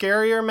even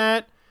scarier,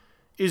 Matt,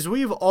 is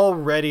we've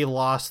already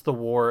lost the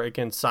war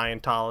against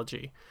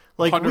Scientology.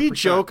 Like, 100%. We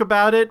joke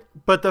about it,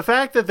 but the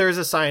fact that there's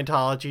a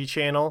Scientology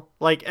channel,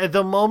 like, at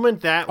the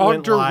moment that on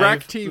went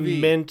live, TV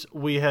meant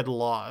we had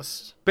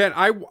lost. Ben,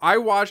 I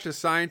watched the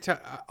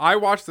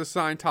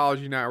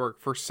Scientology Network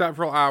for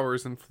several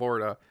hours in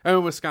Florida and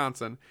in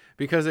Wisconsin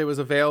because it was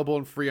available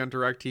and free on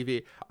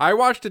DirecTV. I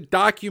watched a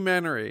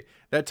documentary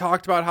that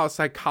talked about how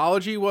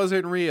psychology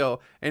wasn't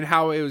real and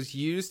how it was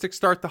used to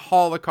start the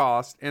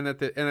Holocaust, and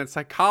that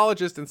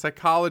psychologists and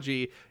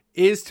psychology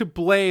is to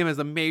blame as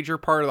a major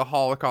part of the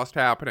Holocaust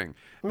happening.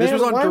 This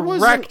was on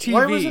DirecTV.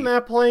 Why wasn't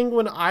that playing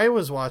when I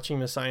was watching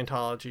the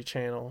Scientology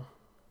channel?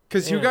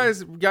 Because you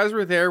guys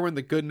were there when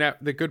the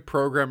good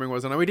programming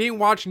was on. We didn't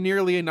watch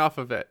nearly enough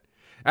of it.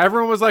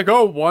 Everyone was like,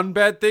 "Oh, one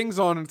bad thing's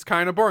on, and it's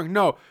kind of boring."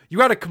 No, you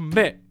got to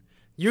commit.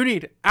 You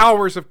need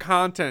hours of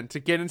content to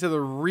get into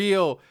the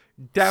real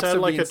depths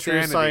of the insanity.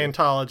 Sound like a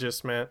true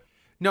Scientologist, Matt.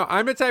 No,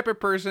 I'm the type of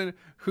person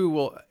who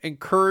will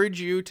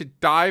encourage you to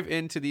dive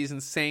into these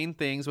insane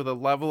things with a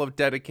level of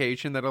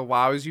dedication that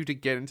allows you to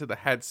get into the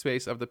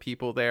headspace of the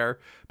people there,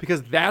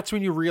 because that's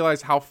when you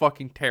realize how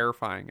fucking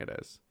terrifying it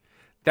is.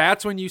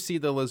 That's when you see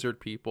the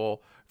lizard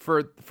people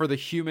for the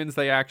humans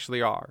they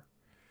actually are.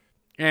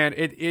 And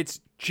it's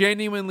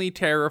genuinely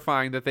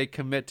terrifying that they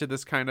commit to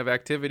this kind of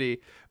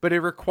activity, but it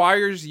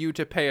requires you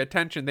to pay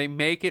attention. They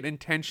make it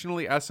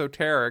intentionally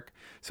esoteric,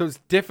 so it's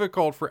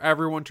difficult for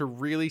everyone to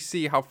really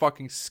see how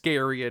fucking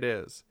scary it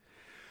is.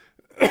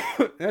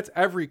 That's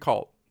every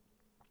cult.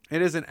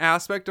 It is an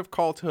aspect of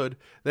culthood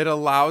that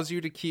allows you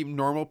to keep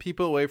normal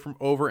people away from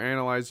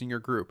overanalyzing your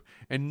group.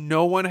 And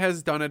no one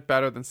has done it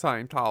better than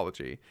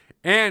Scientology.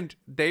 And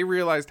they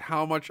realized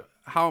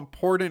how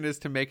important it is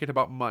to make it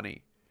about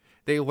money.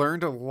 They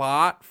learned a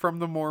lot from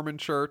the Mormon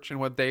Church and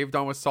what they've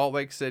done with Salt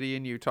Lake City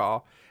and Utah,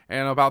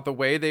 and about the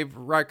way they've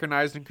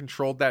recognized and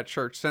controlled that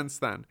church since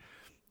then.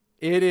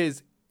 It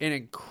is an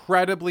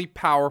incredibly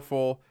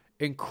powerful,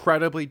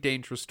 incredibly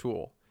dangerous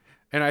tool.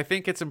 And I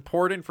think it's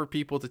important for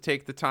people to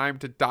take the time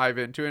to dive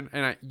into it.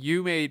 And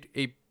you made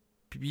a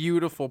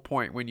beautiful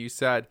point when you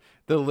said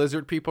the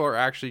lizard people are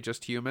actually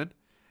just human,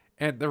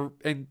 and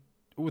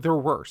they're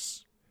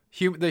worse.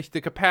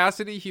 The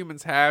capacity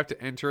humans have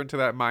to enter into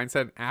that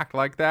mindset and act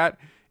like that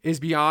is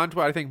beyond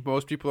what I think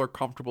most people are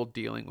comfortable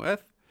dealing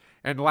with.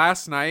 And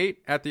last night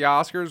at the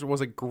Oscars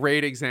was a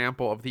great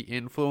example of the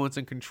influence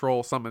and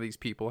control some of these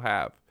people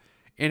have.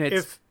 And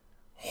it's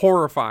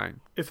horrifying.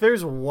 If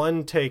there's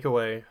one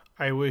takeaway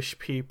I wish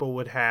people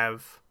would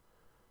have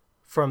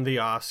from the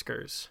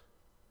Oscars,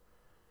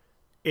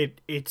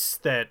 it's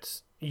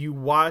that you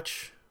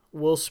watch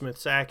Will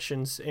Smith's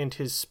actions and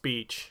his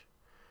speech,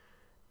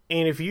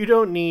 and if you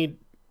don't need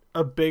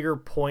a bigger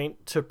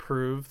point to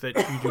prove that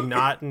you do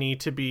not need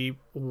to be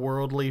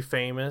worldly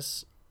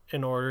famous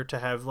in order to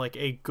have like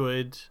a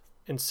good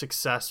and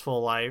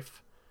successful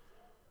life,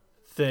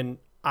 then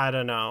I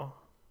don't know.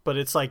 But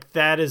it's like,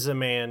 that is a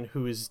man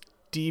who is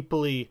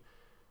deeply,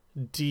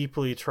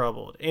 deeply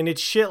troubled. And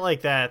it's shit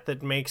like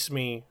that makes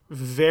me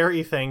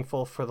very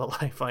thankful for the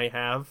life I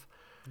have.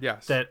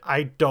 Yes. That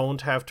I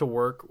don't have to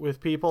work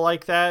with people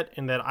like that,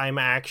 and that I'm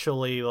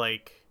actually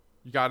like...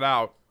 You got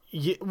out.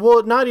 Yeah,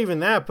 well, not even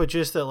that, but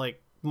just that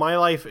like my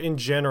life in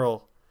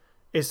general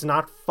is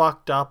not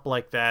fucked up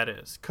like that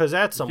is. Because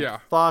that's some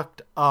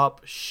fucked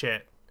up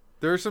shit.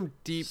 There's some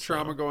deep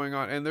trauma going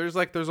on, and there's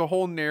a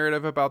whole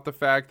narrative about the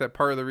fact that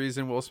part of the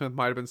reason Will Smith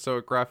might have been so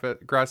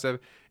aggressive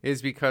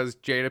is because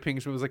Jada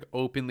Pinkett was like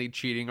openly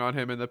cheating on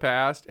him in the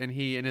past, and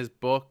he in his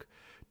book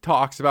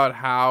talks about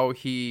how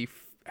he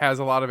has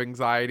a lot of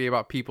anxiety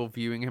about people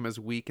viewing him as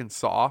weak and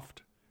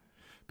soft,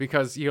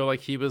 because like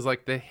he was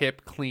like the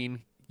hip,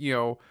 clean,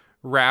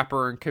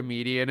 rapper and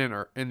comedian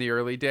in the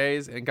early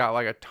days, and got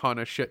like a ton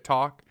of shit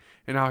talk,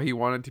 and how he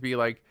wanted to be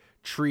like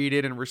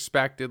treated and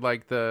respected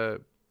like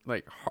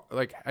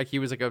he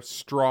was like a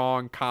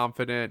strong,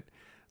 confident,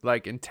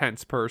 like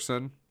intense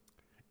person.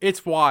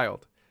 It's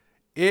wild.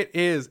 It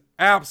is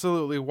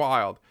absolutely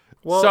wild.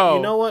 Well, so,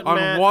 you know what,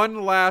 Matt?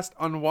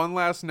 On one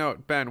last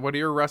note, Ben, what are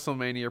your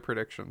WrestleMania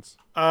predictions?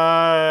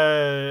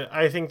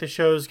 I think the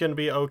show is going to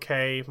be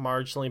okay,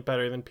 marginally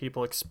better than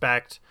people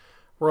expect.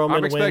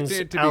 Roman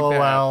wins,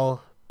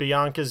 LOL.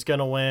 Bianca's going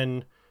to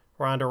win.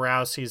 Ronda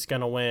Rousey's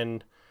going to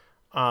win.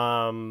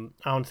 I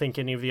don't think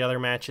any of the other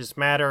matches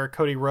matter.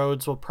 Cody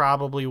Rhodes will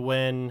probably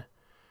win.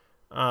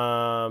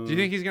 Do you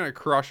think he's going to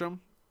crush him?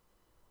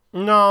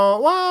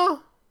 No,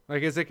 well...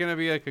 Like, is it going to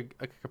be like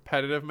a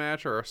competitive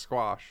match or a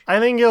squash?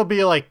 I think it'll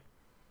be like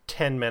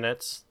 10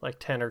 minutes, like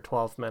 10 or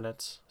 12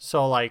 minutes.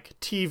 So like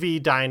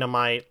TV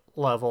Dynamite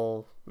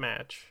level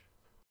match.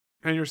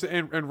 And you're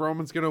saying, and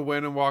Roman's going to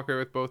win and walk away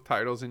with both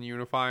titles and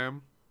unify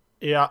him?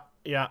 Yeah.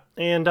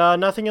 And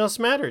nothing else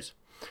matters.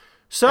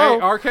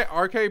 So hey,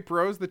 RK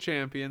Bros the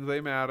champions,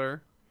 they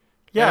matter.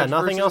 Yeah, Edge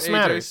nothing else AJ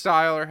matters.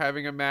 Styles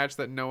having a match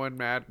that no one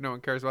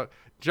cares about.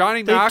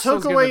 Johnny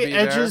Knoxville's They took going to away be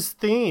Edge's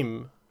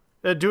theme.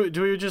 Do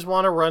we just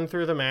want to run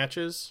through the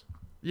matches?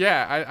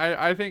 Yeah,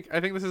 I think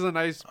this is a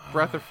nice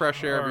breath of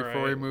fresh air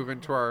before we move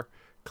into our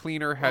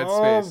cleaner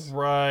headspace.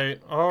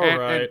 All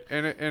right.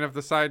 And if the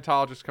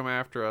Scientologists come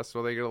after us,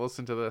 well, they get to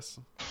listen to this.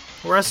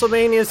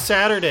 WrestleMania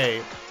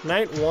Saturday,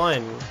 night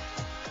 1.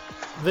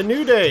 The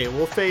New Day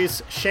will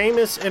face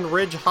Sheamus and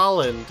Ridge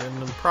Holland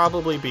and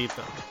probably beat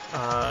them.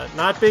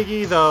 Not Big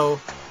E,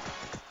 though.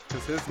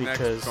 Because his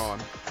neck's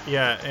gone.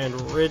 Yeah, and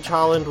Ridge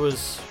Holland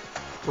was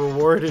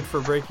rewarded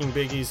for breaking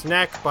Big E's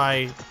neck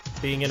by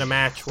being in a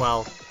match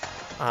while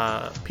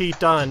Pete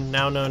Dunne,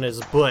 now known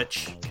as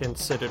Butch, can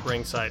sit at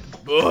ringside.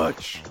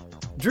 Butch!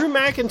 Drew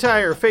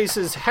McIntyre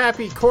faces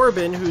Happy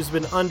Corbin, who's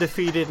been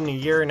undefeated in a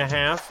year and a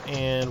half,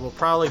 and will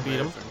probably beat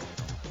him.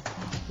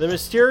 The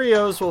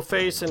Mysterios will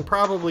face and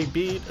probably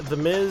beat The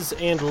Miz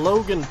and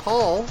Logan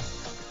Paul.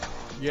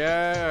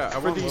 Yeah, I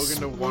for want the Logan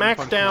to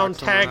SmackDown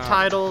tag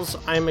titles,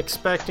 I'm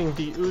expecting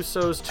the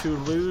Usos to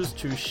lose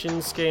to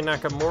Shinsuke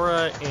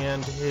Nakamura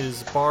and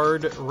his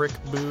Bard Rick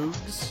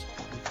Boogs.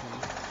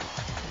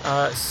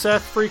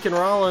 Seth freaking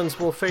Rollins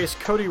will face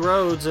Cody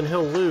Rhodes and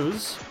he'll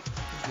lose.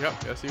 Yep,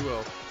 yes he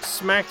will.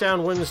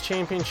 SmackDown Women's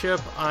Championship,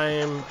 I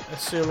am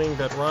assuming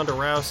that Ronda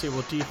Rousey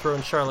will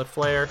dethrone Charlotte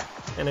Flair.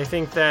 And I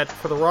think that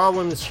for the Raw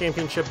Women's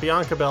Championship,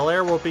 Bianca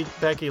Belair will beat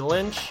Becky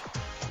Lynch.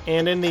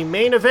 And in the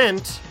main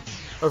event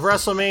of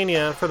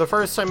WrestleMania, for the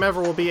first time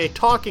ever, will be a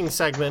talking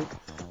segment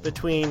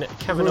between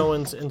Kevin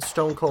Owens and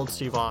Stone Cold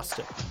Steve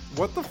Austin.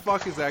 What the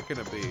fuck is that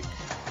gonna be?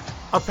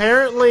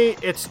 Apparently,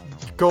 it's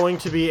going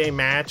to be a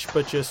match,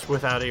 but just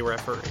without a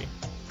referee.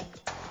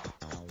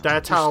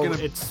 That's how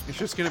it's... It's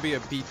just gonna be a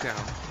beatdown.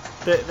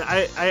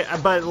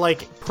 But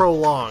like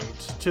prolonged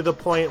to the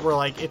point where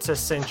like it's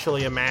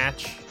essentially a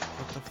match.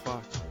 What the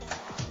fuck?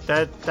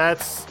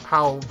 That's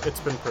how it's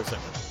been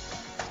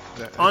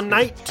presented. On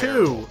night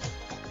 2,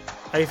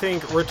 I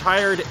think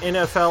retired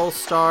NFL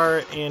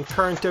star and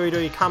current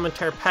WWE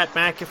commentator Pat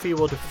McAfee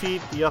will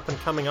defeat the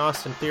up-and-coming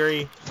Austin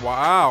Theory.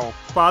 Wow.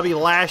 Bobby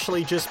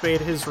Lashley just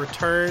made his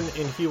return,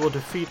 and he will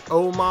defeat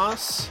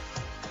Omos.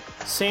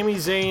 Sami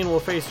Zayn will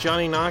face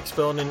Johnny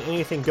Knoxville in an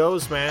Anything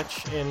Goes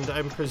match, and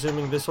I'm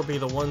presuming this will be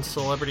the one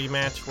celebrity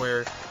match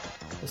where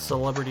the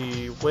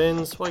celebrity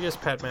wins. Well, I guess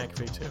Pat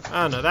McAfee, too.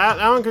 I don't know. That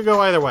one could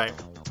go either way.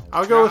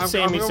 I'll go with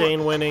Sami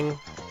Zayn winning.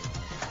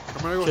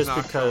 I'm going to go with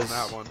Knoxville on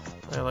that one.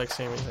 I like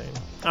Sami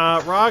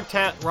Zayn.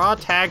 Raw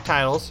tag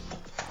titles.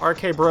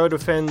 RK Bro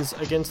defends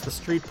against the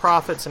Street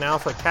Profits and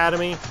Alpha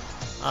Academy.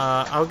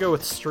 I'll go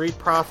with Street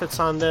Profits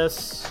on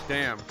this.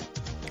 Damn.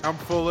 I'm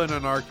full in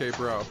on RK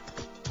Bro.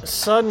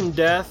 Sudden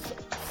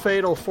Death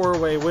Fatal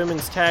 4-Way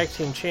Women's Tag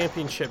Team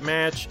Championship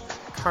match.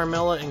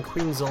 Carmella and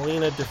Queen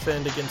Zelina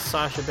defend against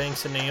Sasha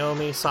Banks and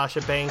Naomi.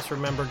 Sasha Banks,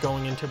 remember,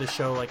 going into the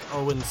show like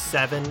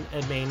 0-7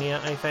 at Mania,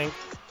 I think.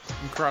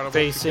 Incredible.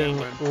 Facing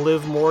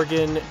Liv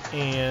Morgan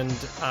and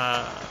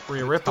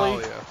Rhea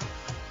Ripley.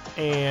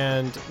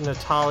 And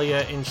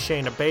Natalya and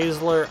Shayna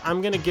Baszler.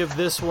 I'm going to give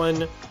this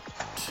one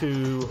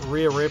to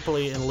Rhea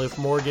Ripley and Liv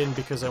Morgan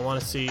because I want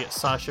to see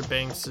Sasha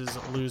Banks'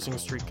 losing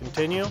streak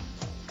continue.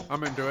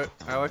 I'm into it.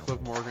 I like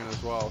Liv Morgan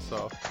as well,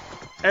 so...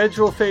 Edge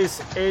will face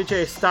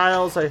AJ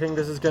Styles. I think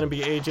this is going to be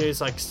AJ's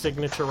like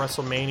signature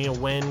WrestleMania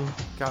win.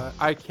 God,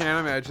 I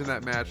can't imagine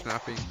that match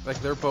not being... Like,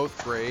 they're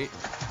both great,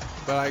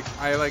 but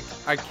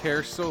I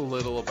care so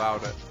little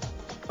about it.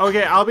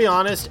 Okay, I'll be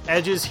honest.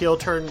 Edge's heel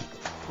turn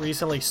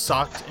recently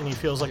sucked, and he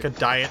feels like a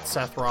diet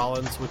Seth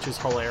Rollins, which is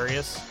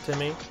hilarious to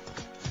me.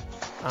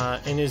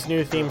 And his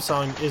new theme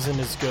song isn't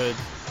as good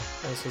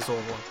as his old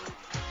one.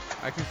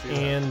 I can see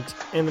and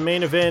that. In the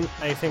main event,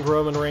 I think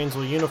Roman Reigns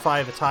will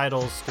unify the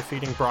titles,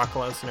 defeating Brock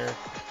Lesnar.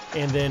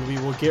 And then we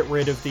will get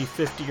rid of the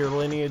 50-year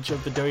lineage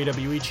of the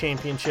WWE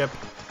Championship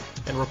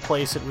and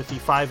replace it with the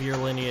 5-year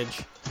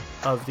lineage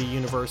of the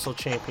Universal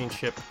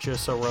Championship,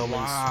 just so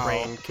Roman's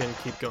reign can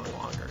keep going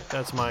longer.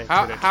 That's my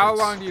prediction. How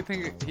long do you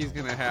think he's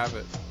going to have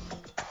it?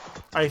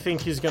 I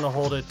think he's going to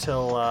hold it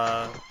till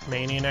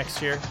Mania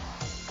next year.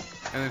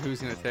 And then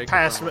who's going to take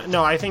it?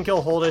 No, I think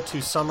he'll hold it to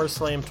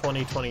SummerSlam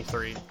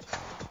 2023.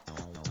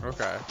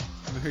 Okay.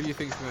 And who do you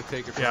think is going to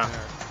take it from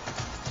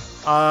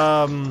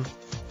there?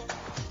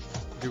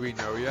 Do we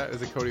know yet?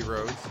 Is it Cody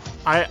Rhodes?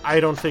 I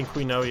don't think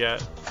we know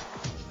yet.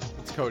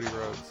 It's Cody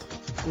Rhodes.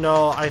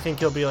 No, I think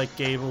he'll be like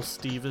Gable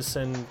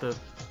Steveson, the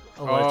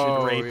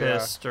alleged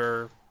rapist,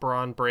 or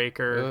Braun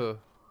Breaker. Ugh.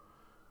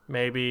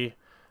 Maybe.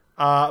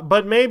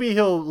 But maybe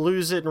he'll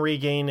lose it and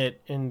regain it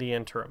in the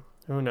interim.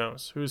 Who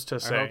knows? Who's to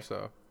say? I hope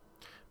so.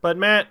 But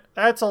Matt,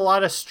 that's a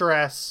lot of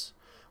stress.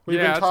 We've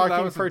been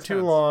talking for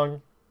too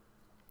long.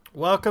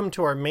 Welcome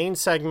to our main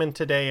segment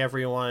today,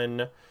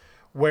 everyone,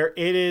 where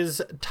it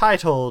is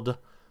titled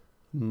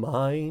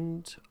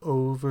Mind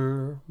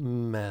Over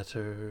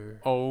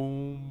Matter.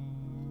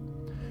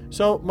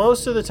 So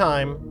most of the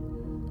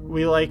time,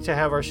 we like to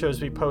have our shows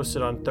be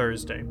posted on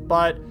Thursday,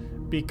 but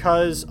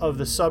because of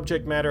the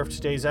subject matter of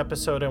today's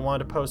episode, I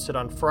wanted to post it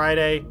on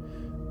Friday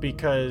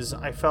because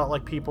I felt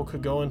like people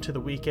could go into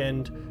the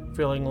weekend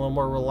feeling a little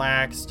more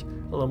relaxed,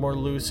 a little more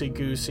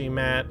loosey-goosey,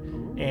 Matt.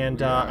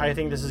 And I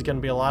think this is going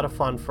to be a lot of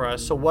fun for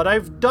us. So what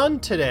I've done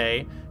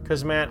today,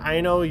 because, Matt,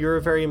 I know you're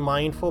a very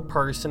mindful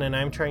person, and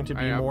I'm trying to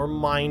be more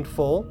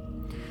mindful,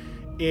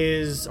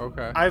 is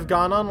I've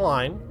gone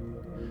online.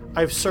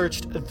 I've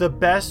searched the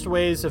best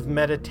ways of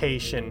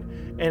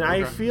meditation. And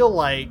I feel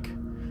like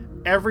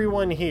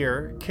everyone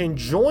here can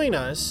join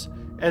us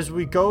as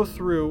we go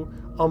through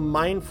a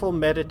mindful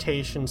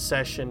meditation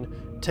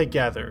session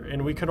together.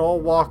 And we can all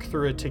walk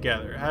through it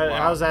together.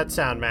 How's that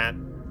sound, Matt?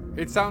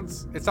 It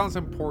sounds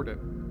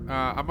important.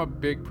 I'm a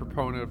big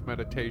proponent of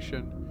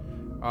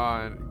meditation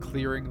on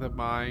clearing the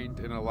mind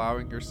and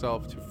allowing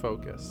yourself to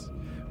focus.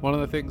 One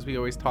of the things we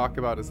always talk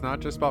about is not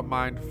just about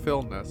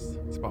mindfulness,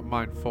 it's about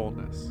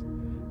mindfulness.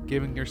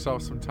 Giving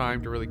yourself some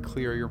time to really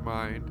clear your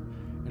mind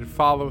and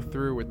follow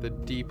through with the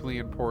deeply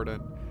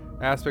important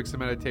aspects of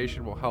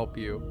meditation will help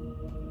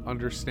you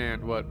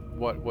understand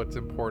what's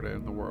important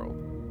in the world.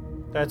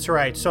 That's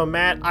right. So,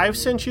 Matt, I've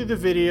sent you the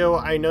video.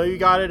 I know you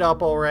got it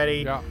up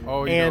already. Yeah.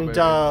 And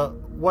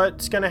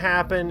what's going to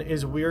happen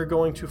is we're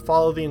going to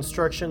follow the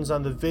instructions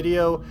on the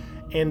video,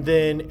 and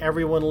then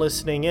everyone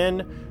listening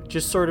in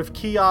just sort of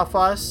key off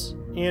us.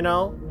 You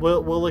know,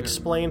 we'll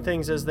explain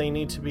things as they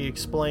need to be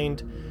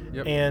explained,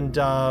 and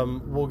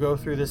we'll go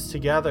through this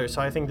together.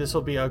 So I think this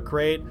will be a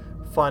great,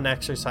 fun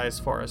exercise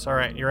for us. All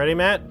right, you ready,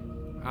 Matt?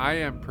 I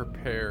am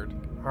prepared.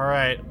 All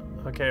right.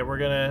 Okay, we're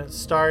going to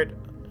start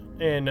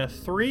in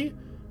 3,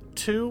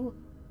 2,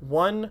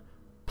 1,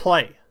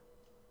 play.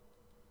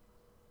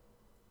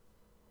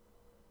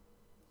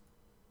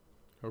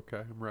 Okay,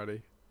 I'm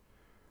ready.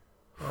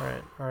 All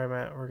right,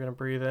 Matt. We're gonna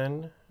breathe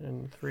in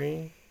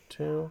 3,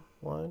 2,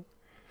 1.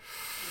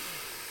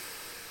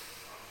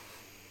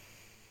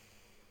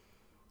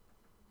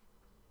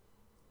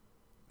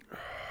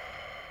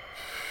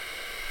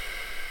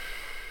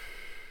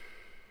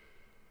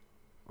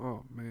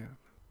 Oh man.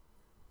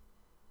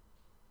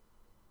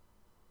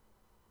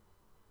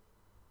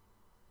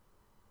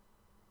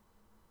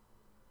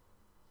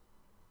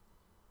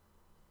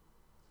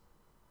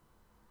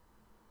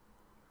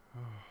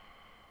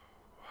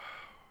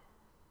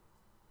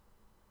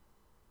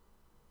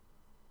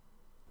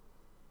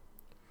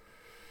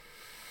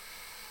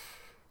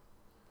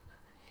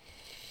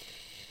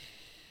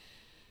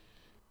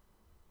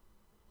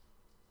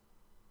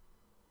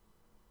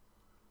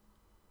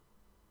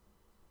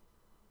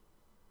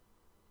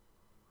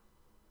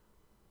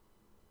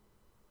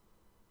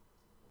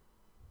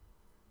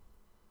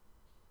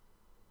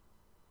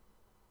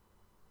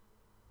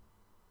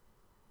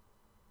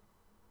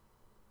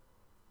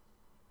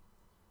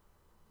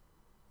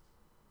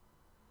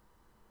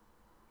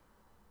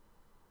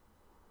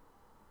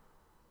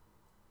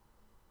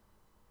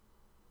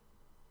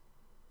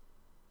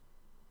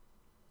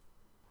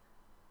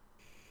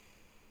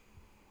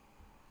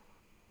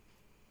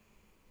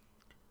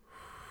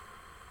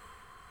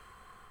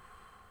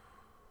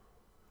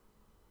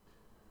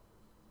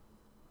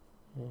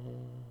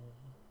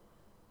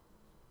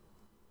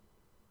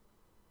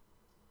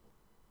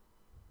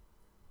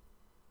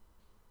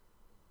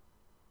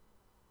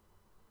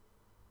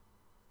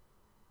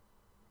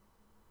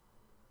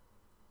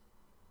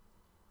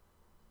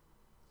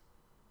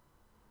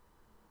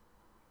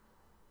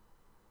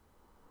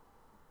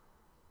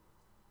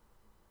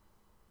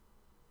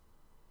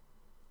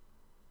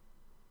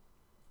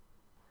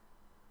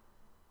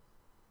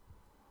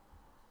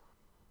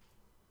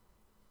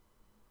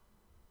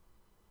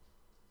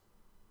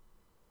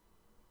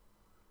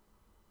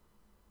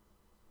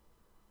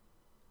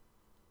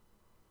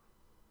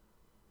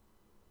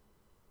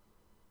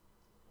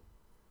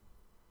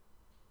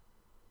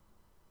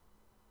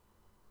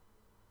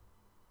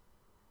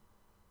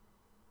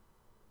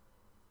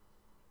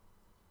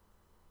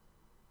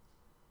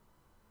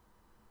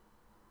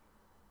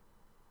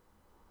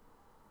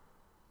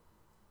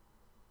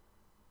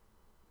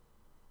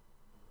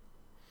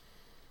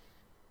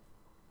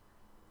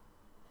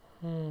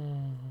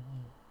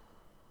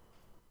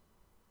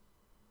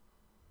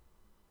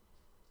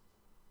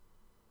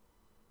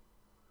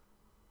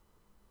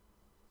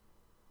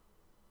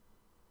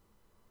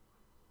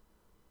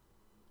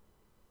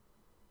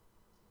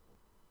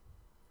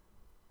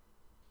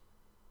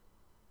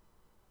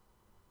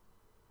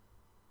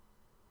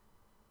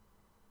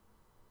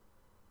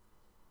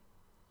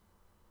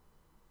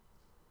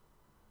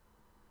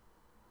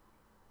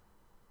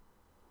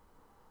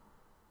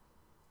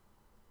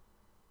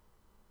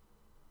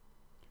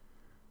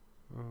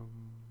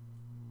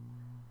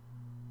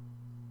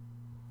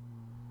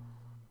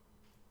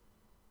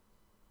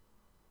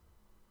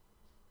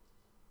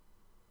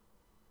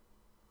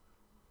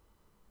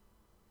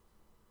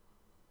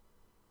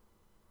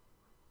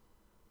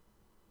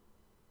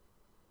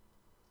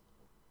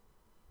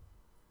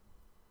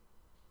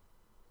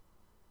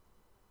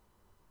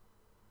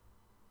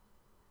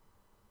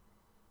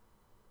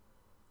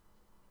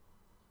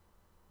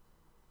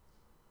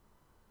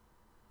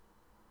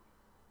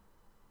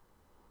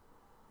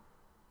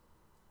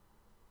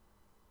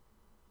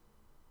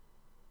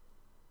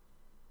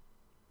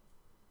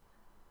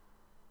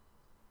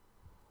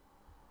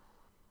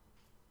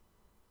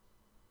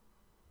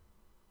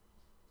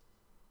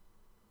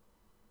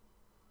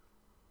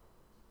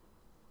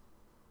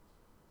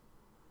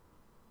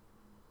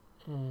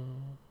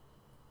 Um,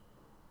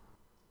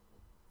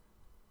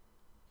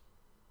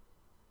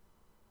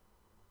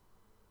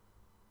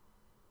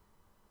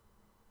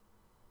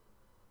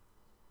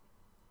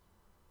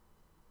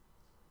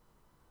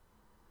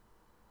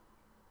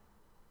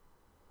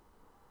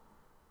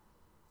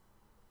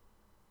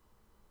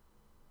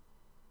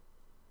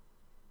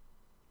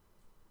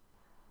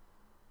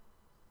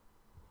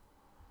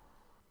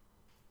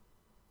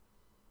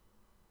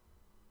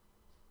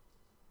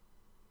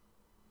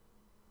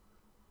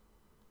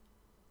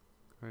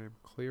 I am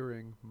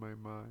clearing my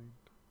mind.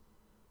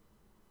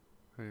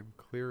 I am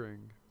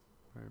clearing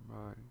my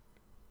mind.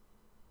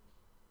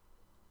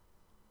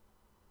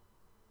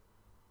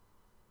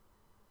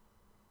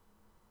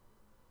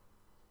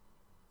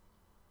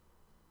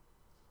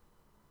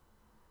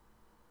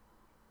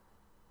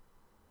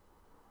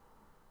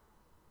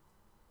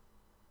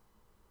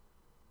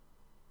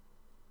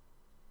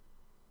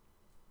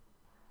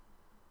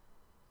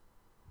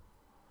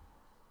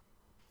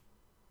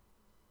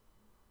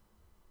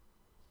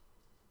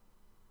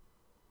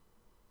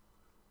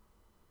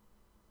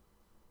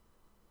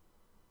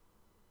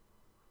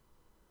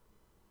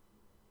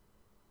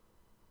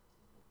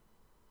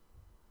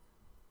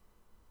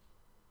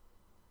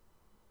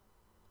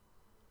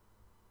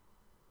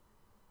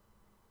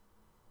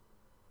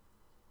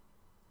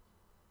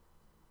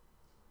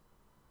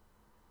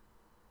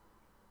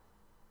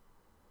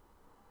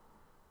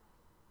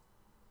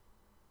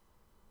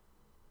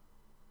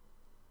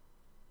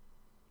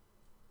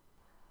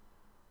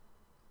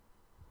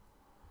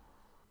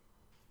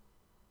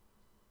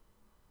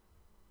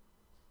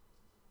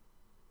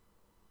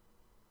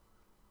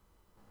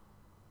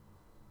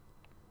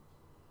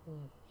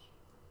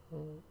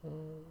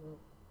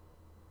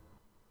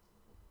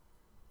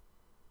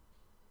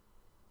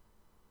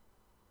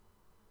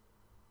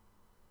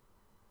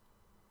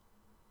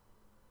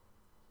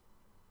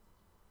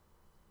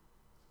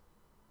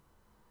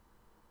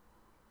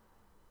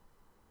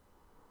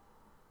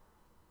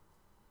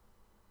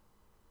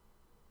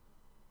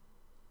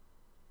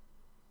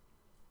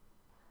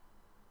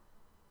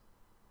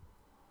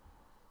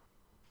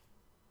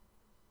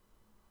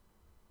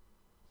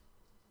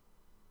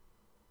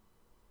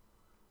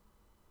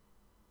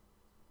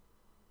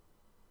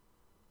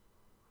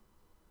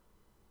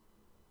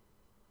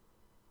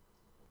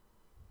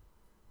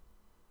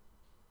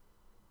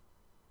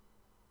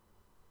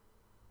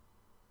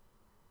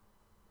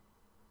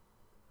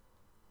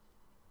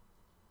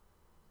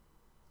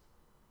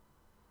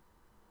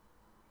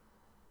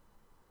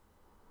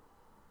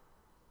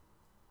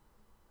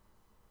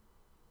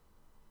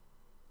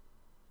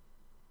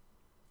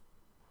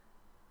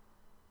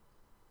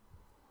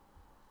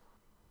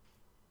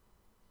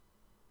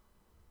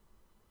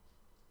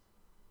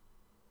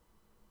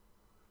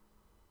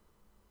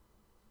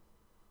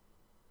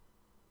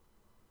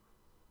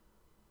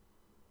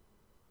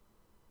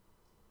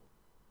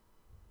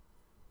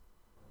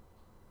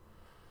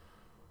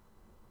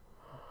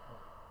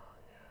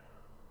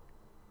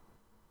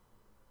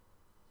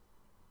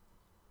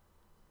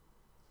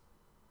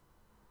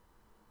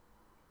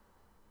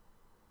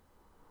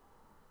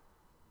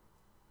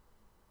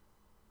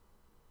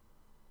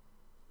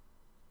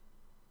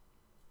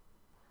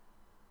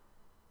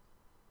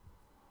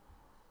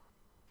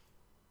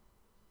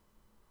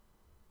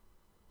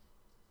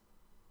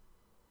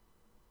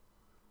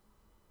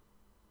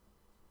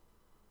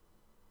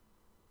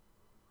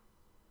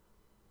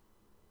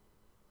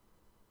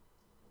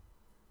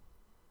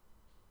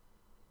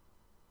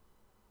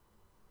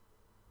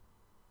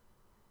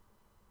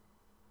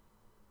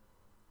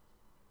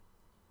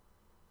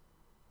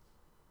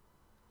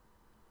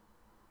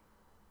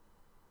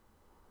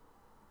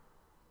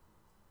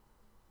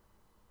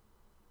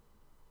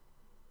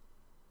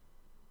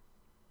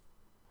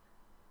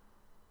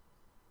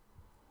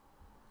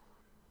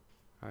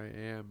 I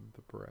am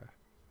the breath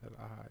that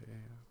I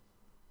am.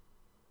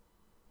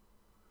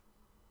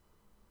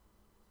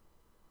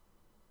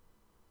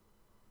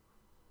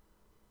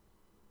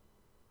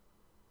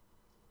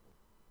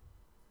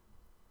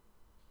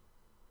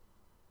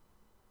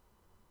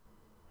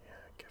 Yeah,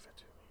 give it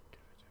to me.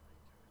 Give it to me.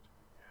 Give it to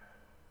me.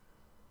 Yeah.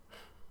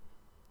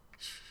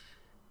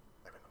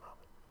 I'm in the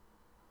moment.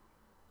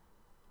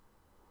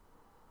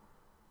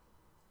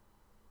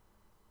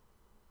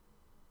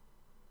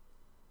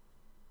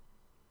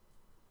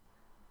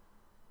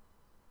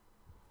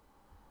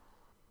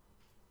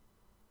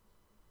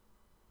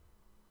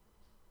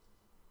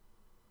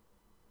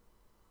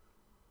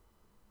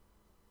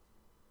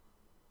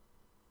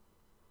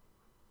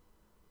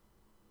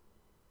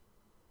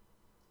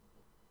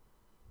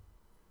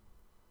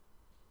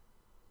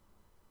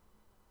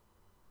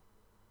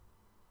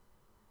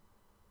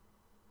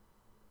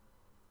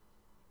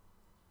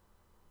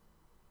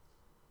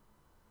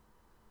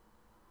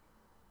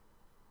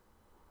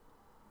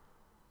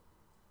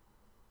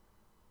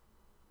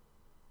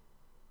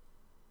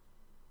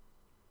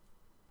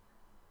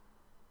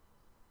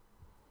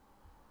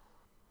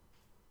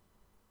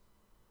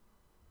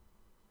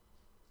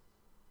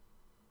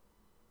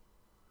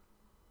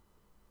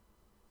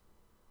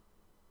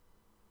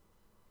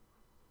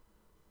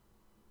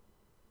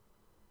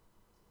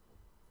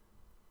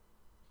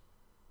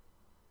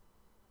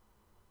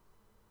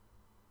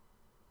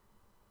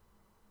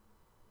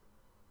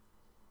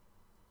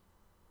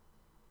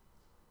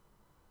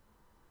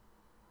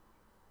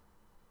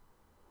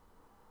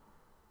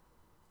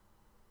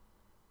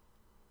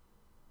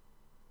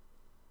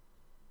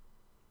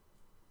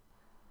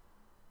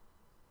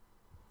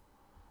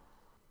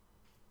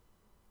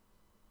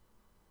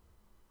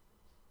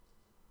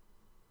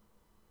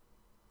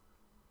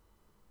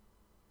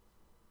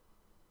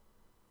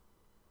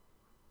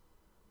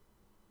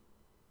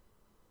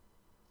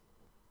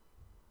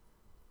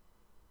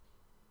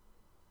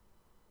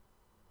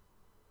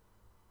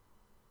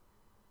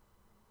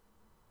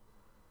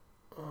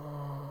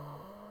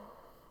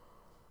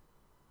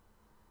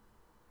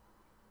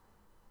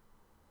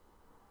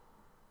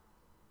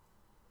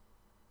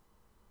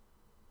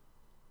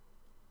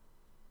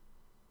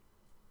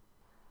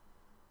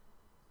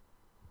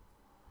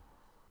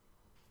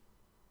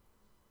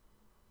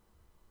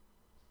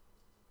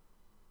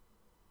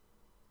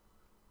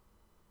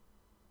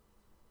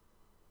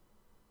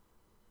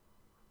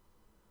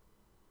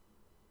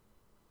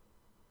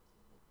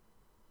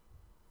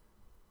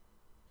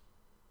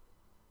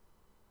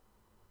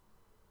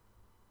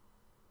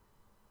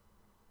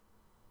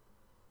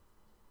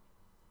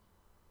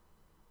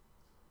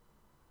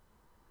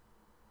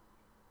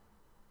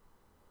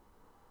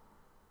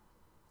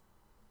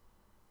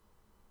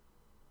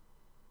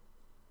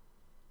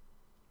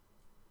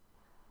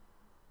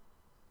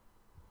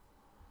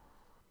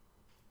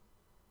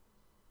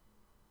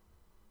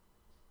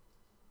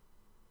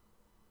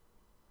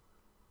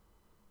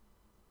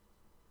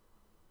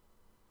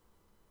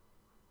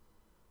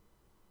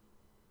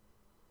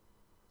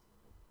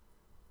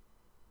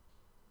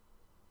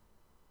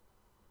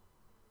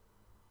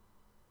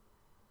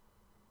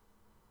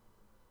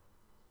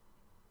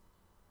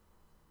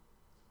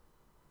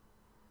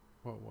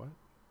 What?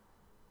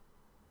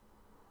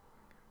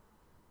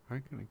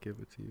 I'm gonna give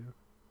it to you.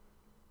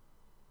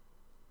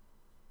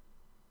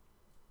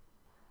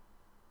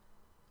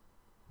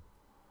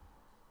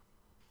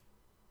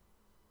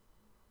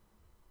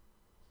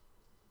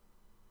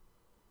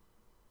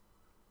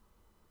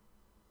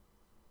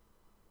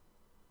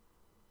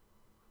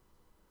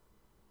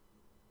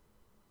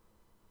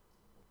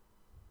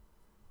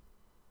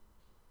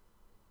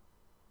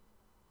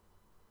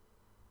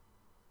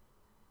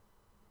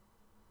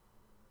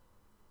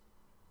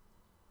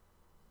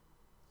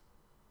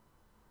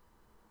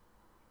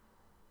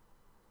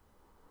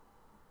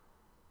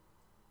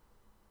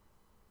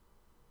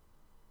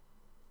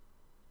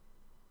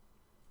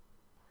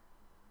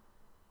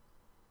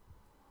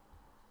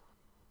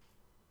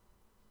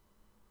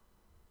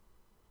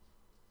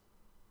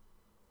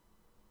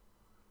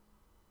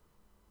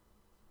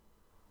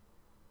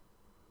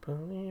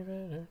 Believe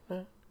it or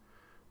not,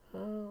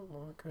 I'm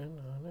walking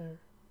on air.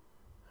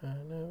 I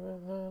never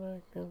thought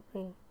I could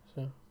be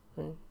so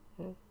free.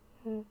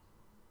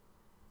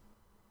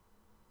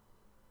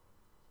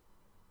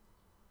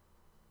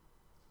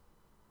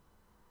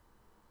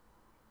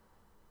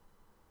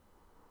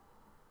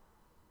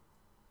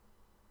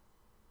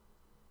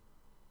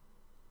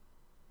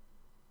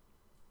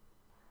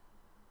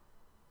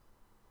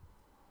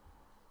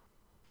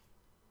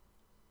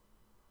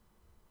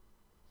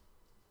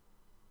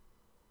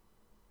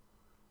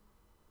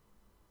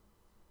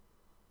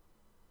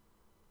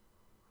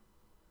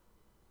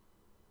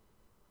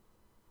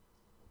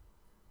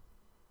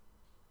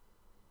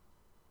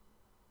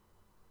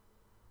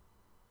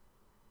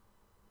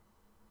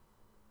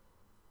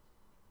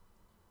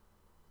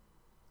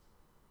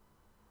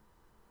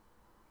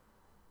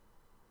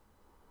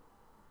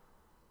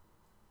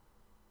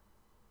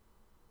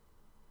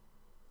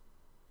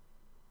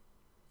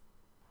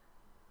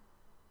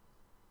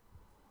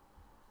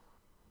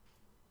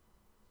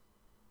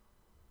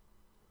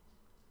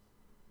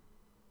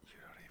 You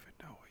don't even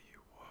know what you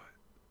want.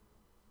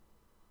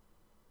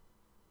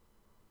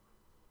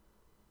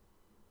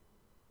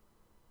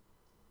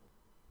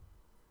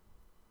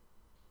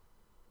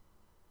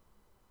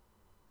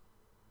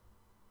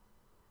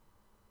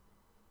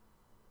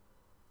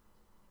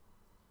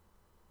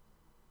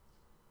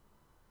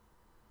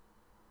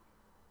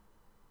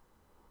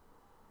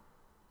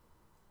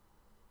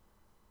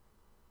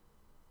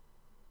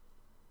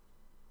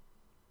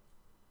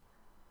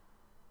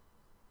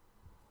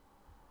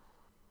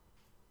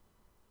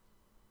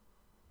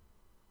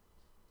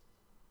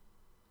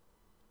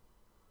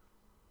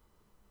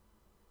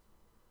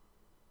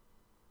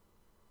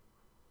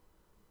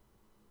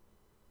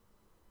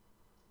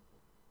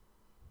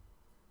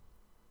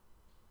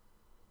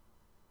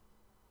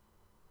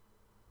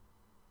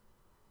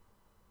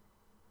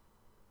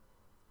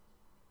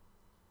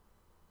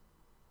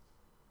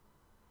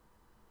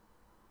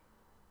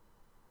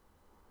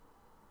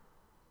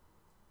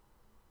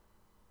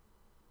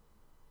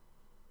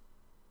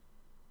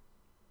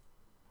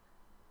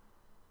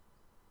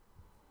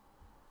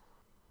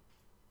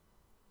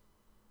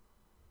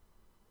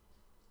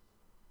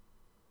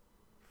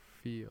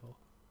 Feel.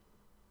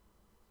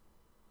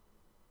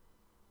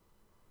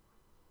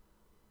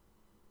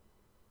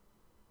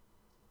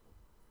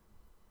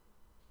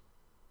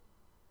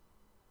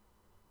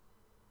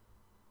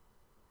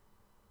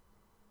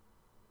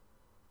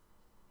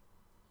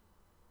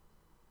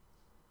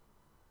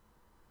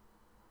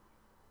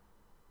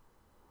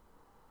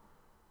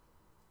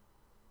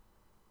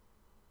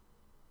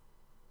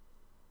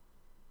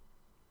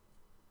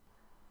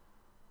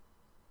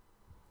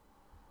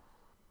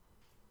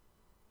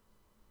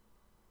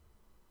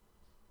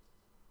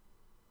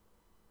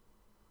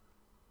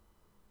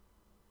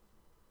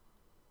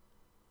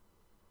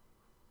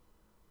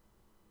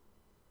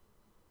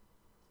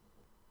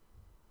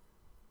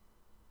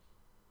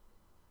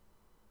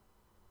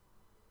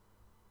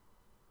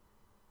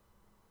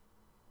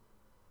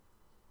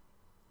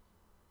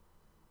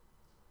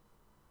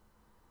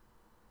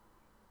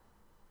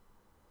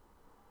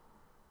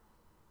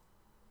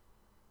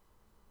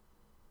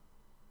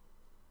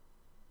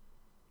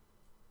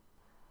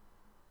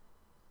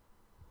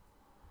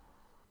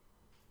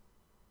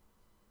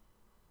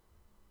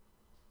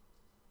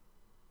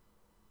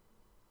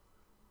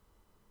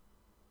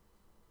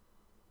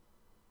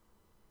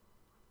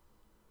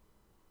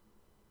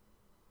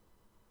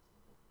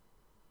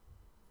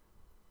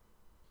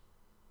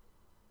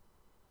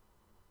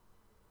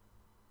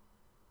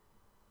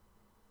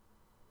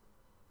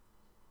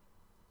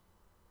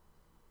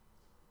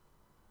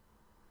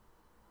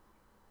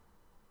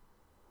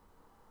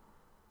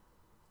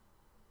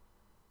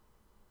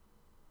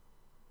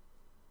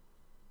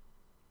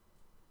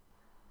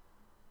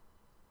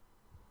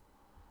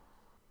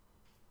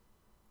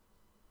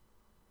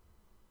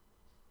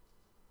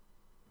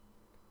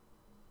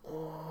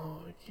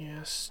 Oh,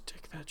 yeah,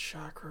 stick that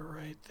chakra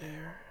right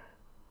there.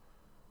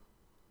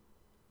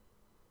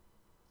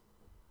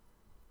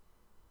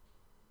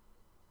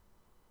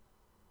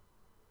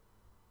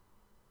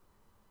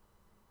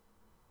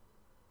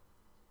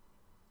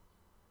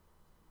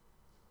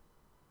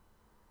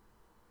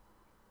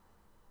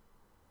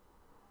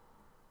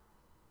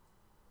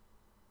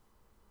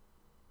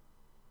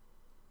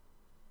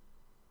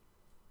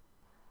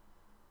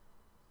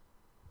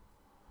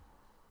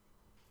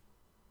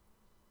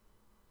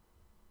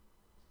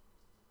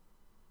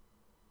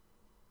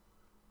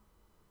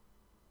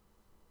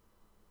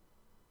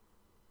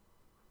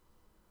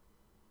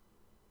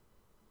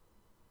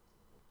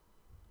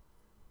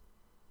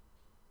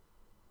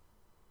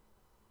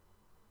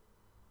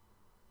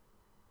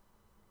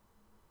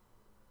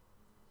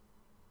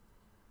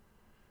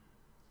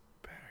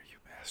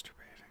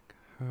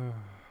 Oh,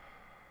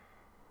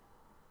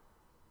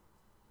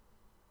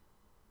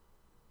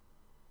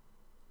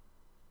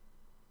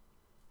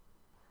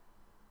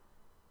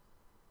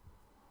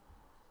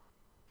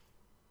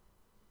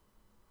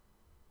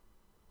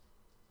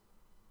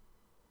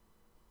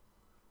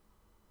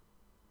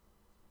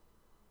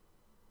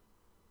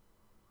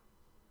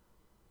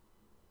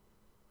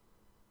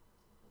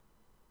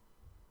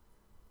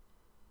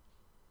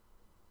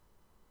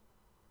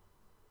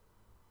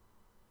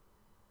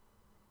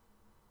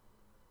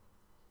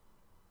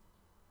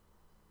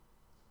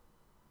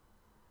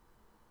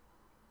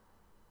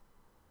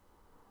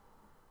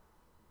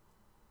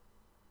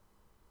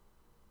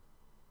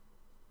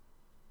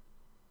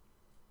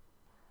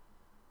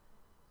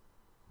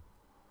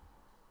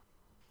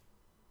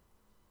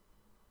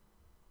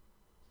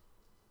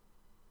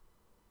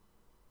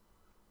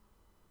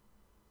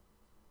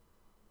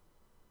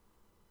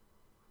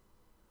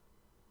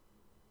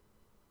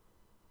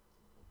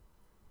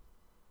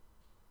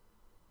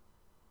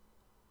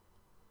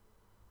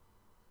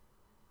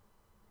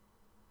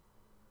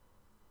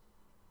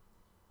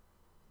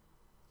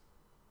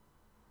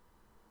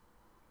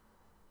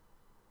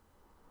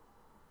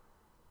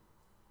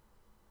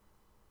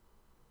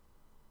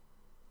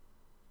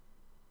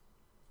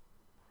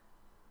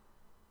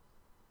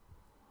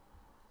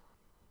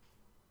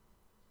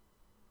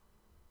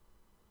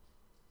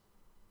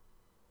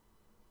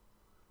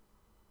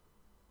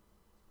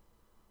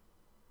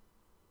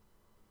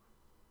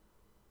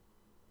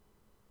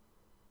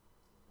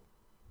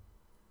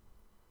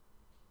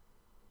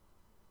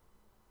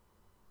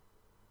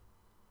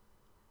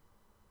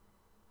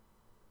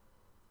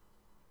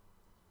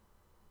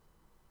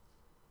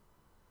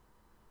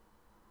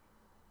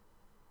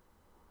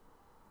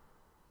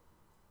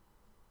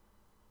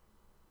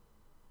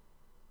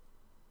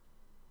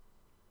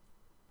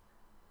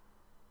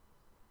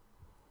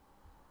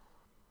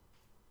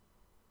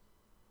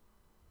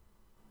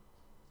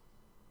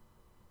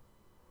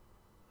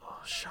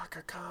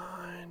 Shaka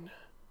Khan.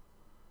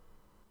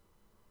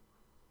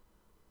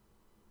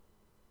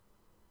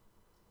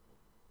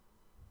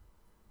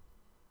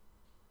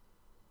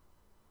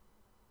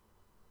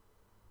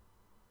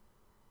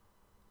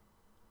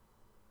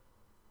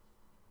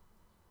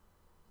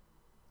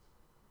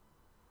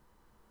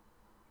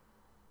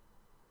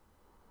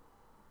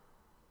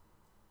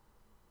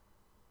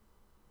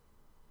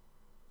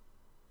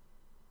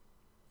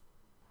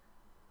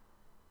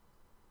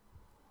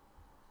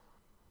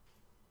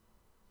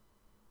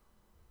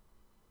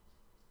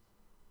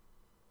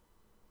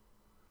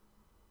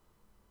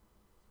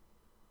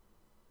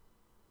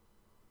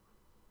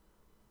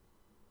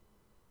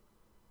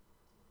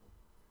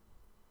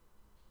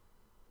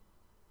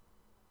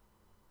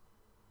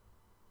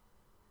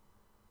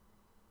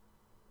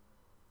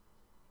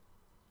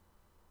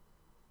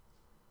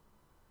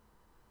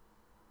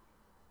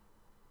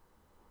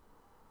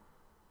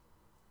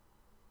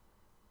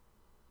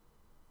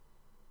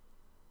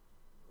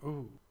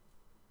 Ooh.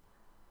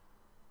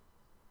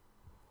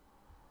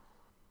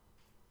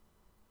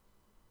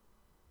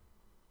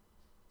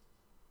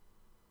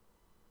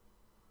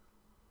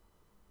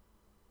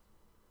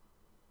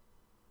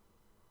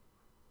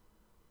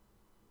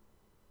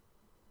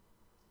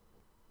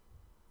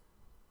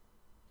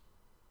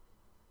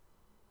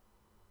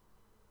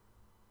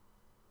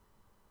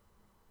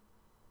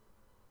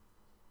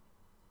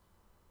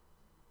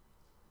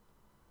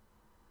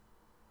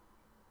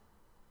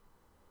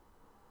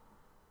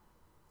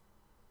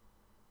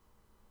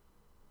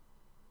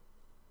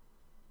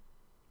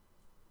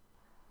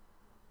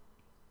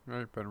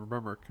 Right, but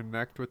remember,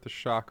 connect with the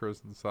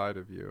chakras inside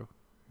of you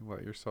and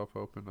let yourself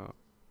open up.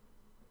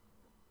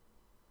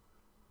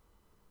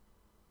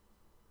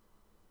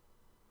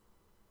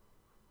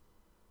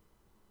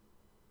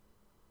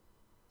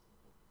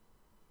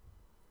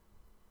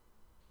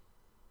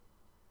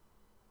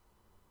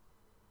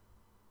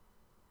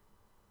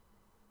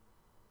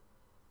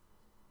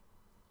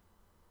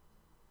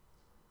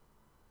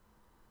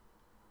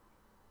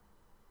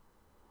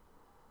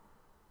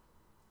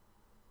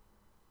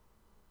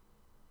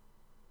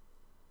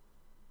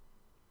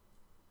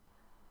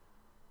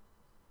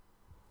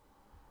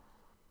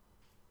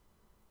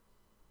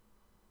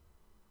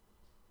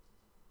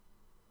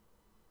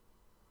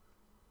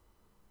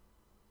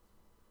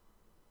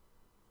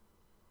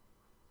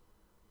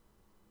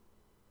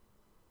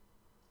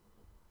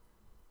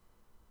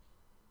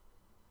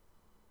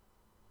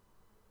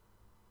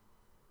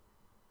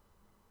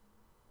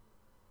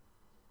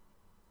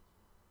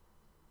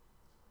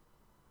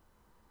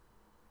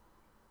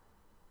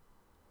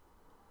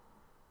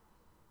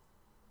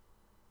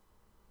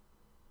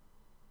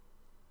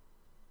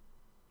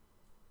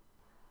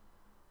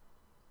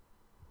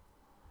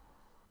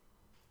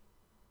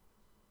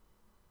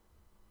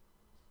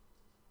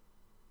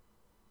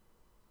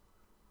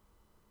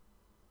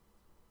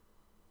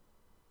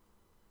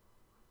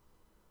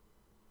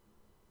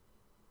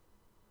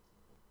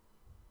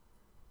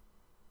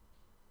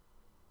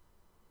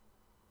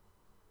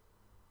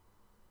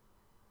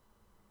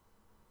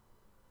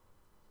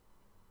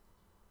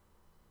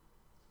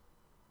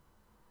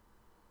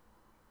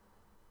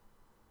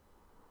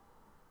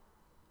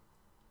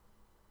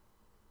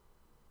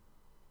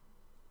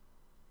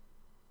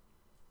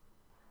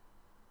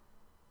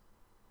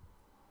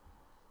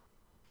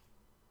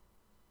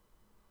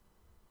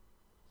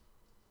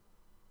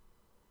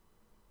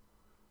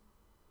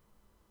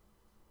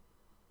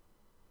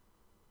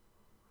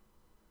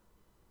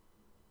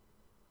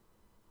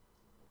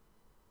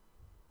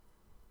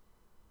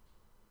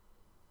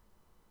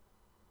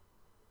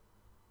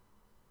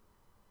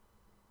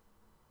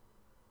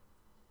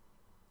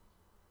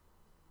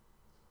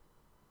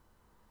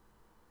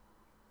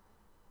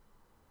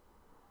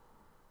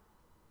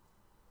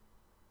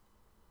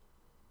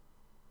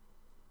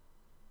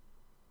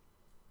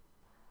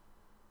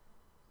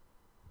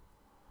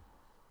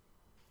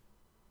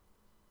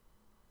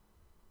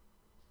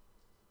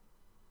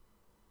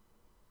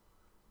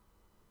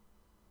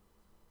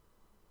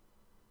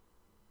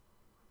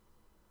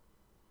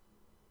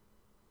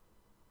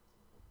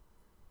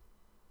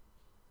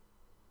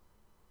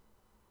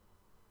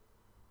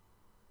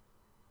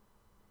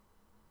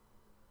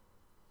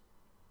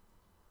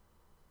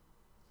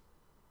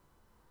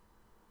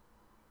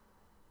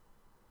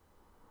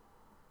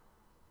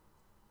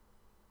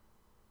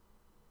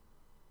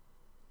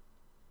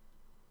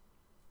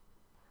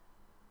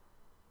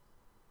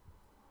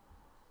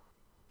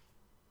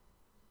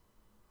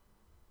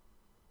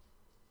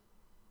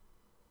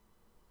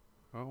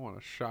 don't want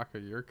to Shaka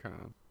your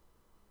con.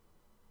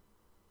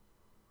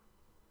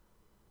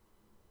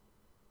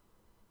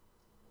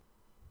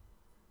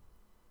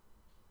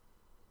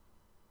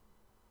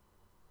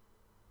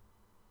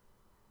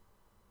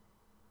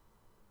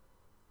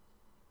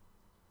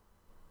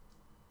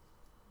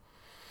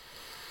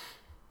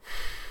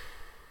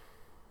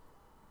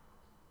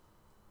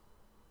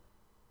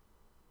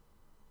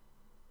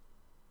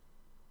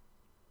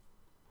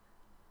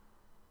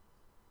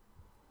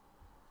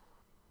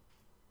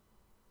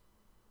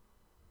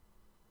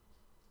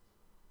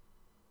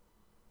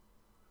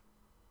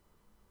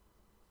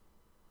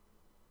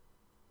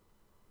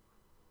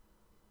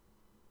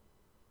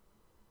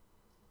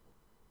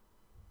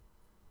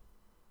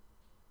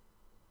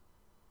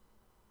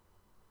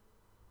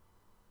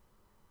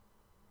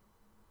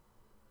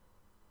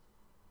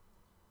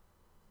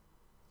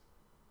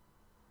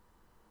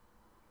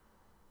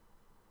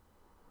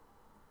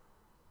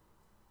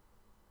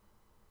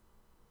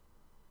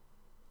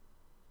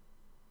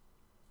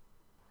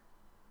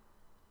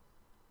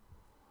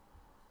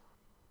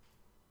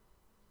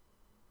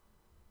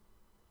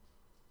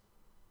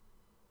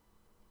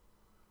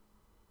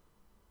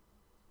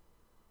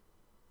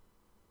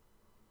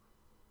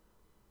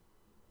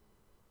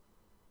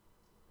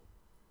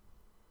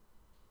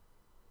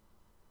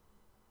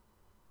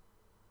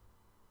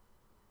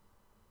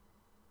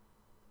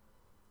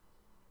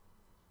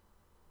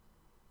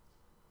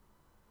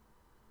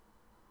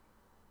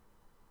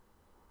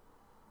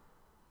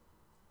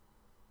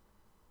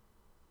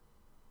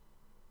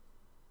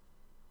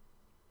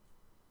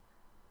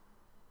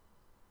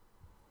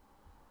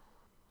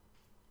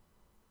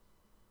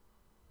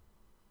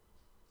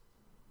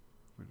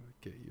 Where did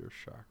I get your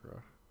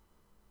chakra?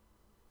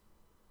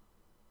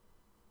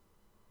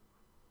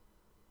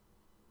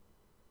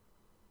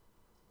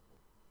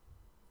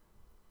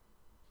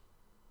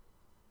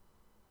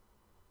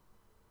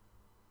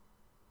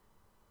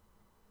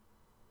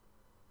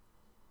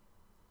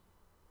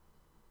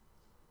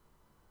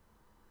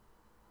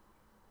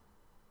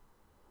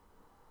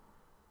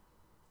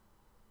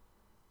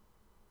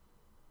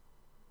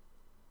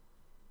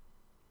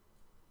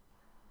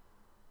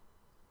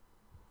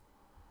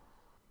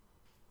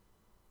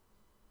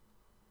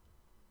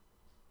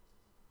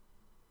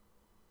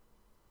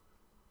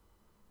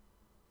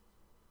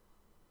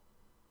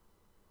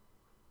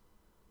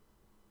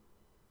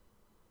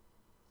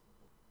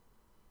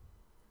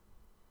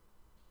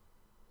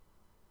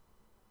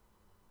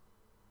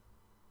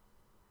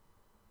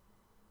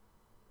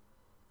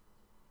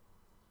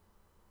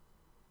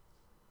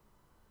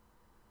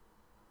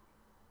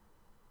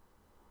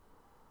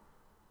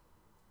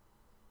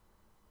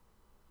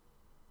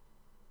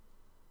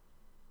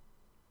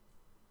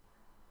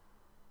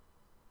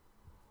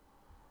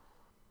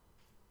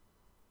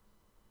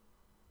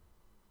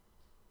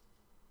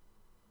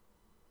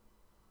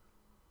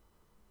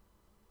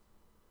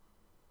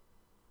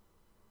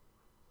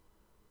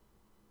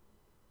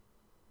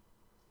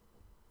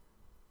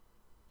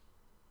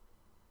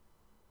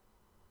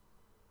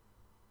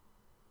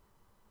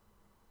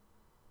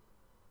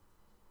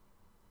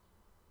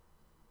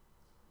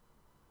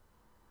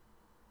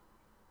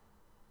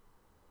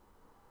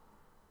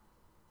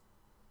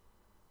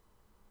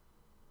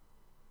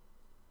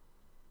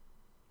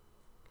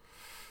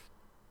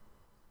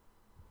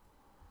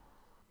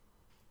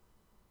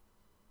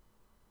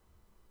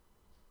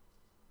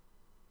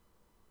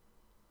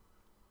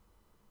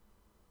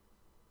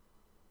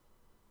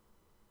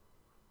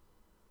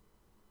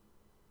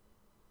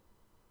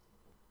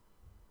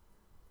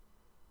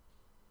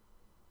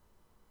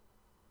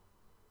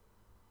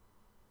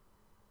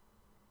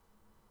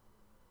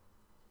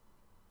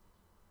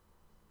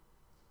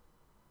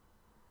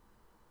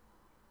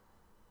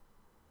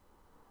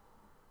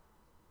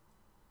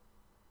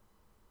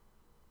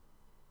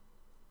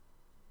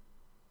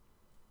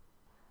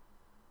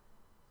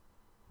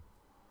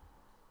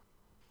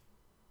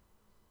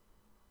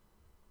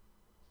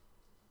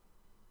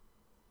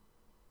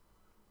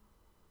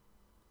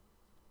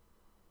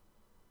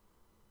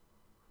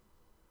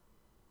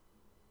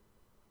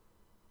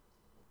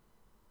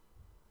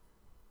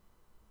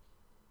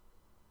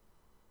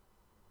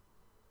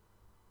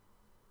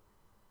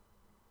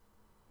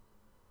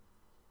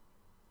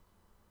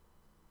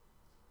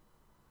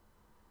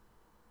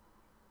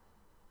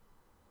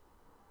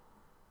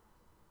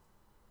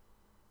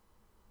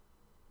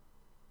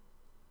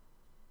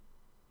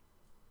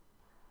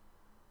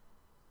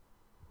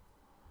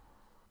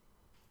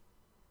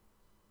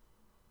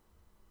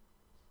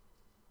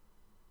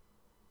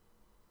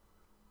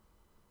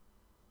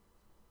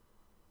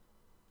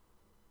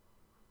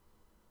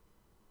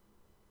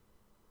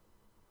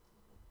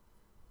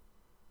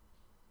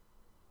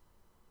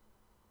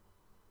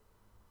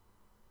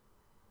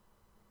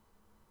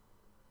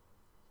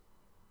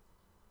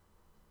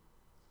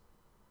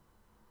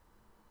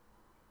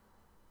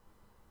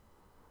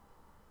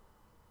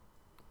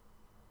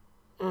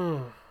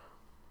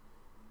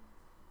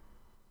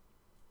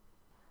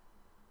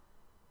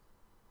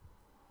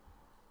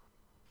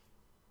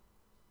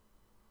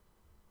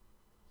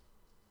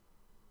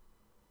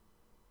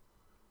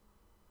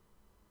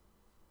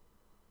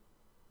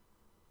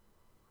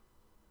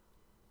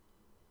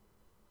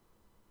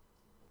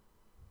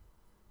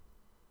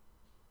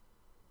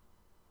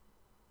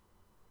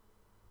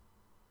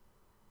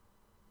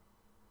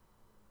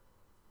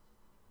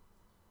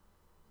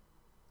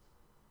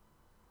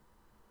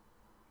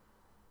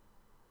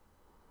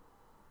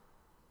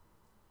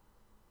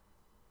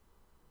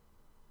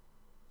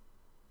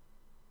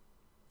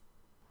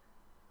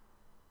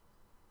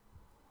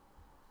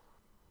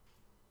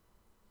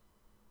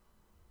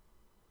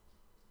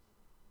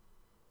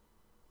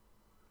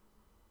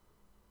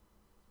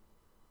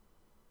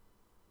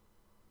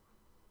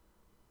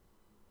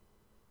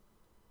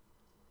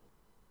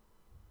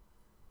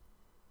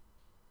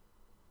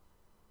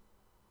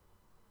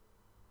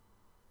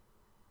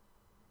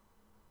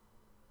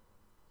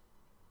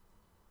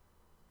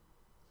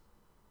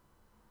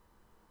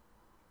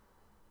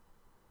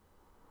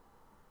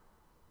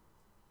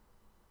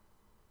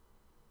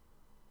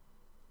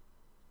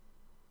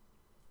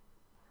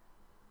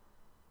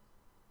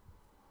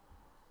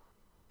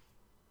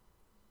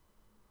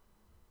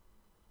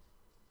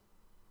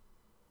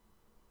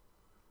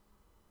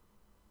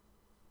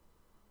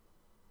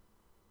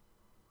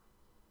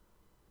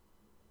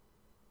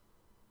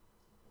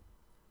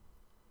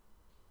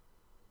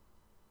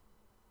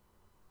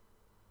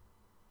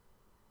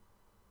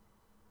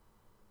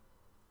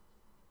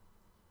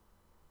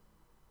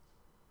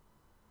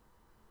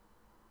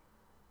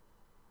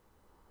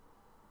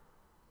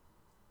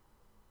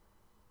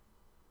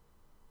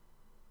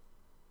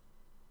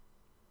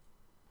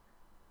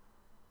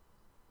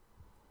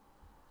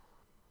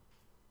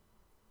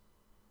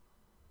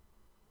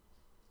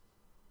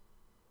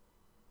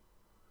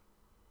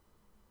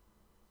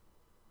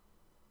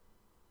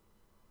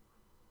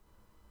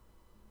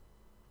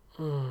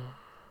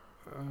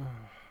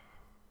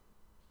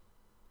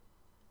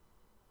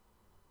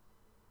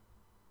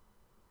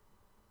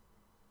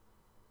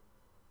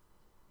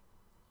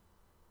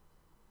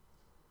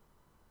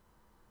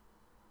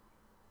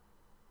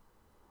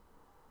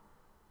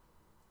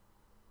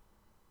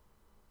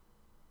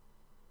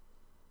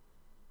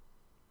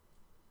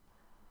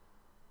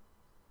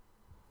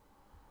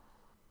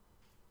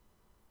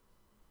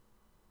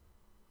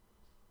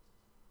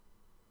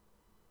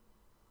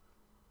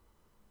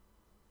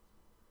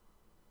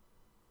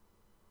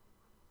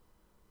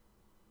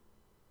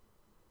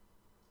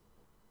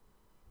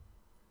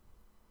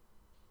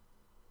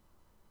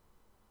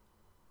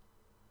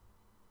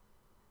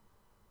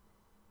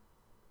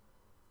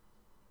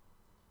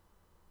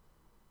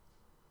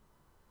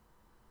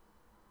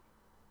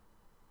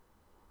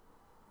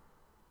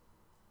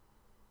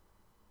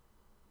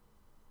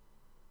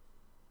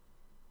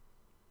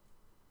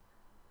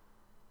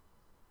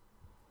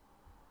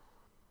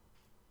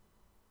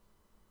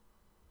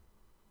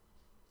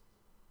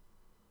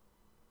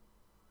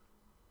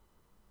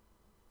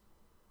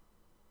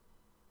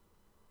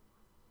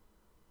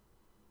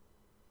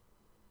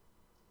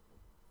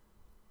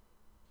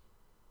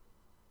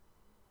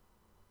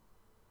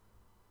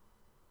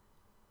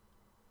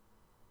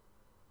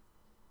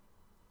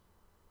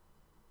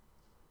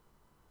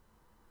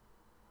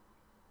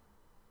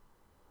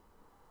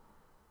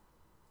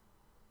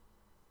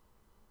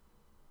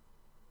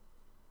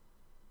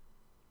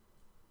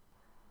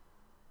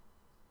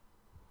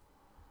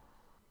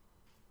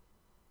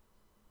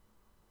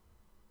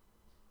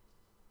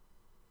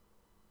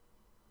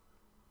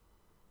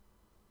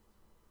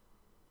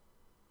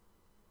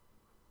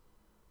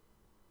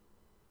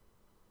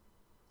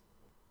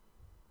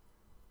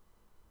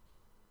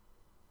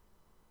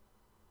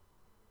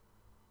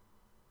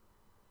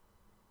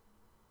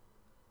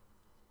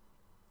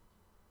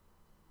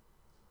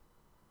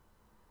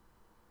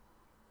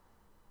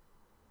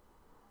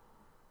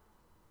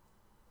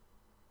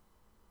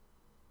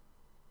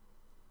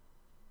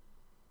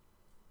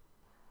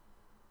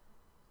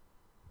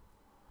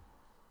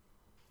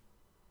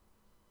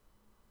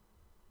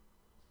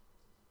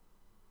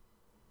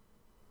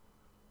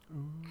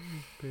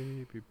 Ooh,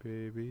 baby,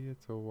 baby,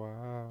 it's a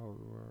wild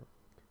world.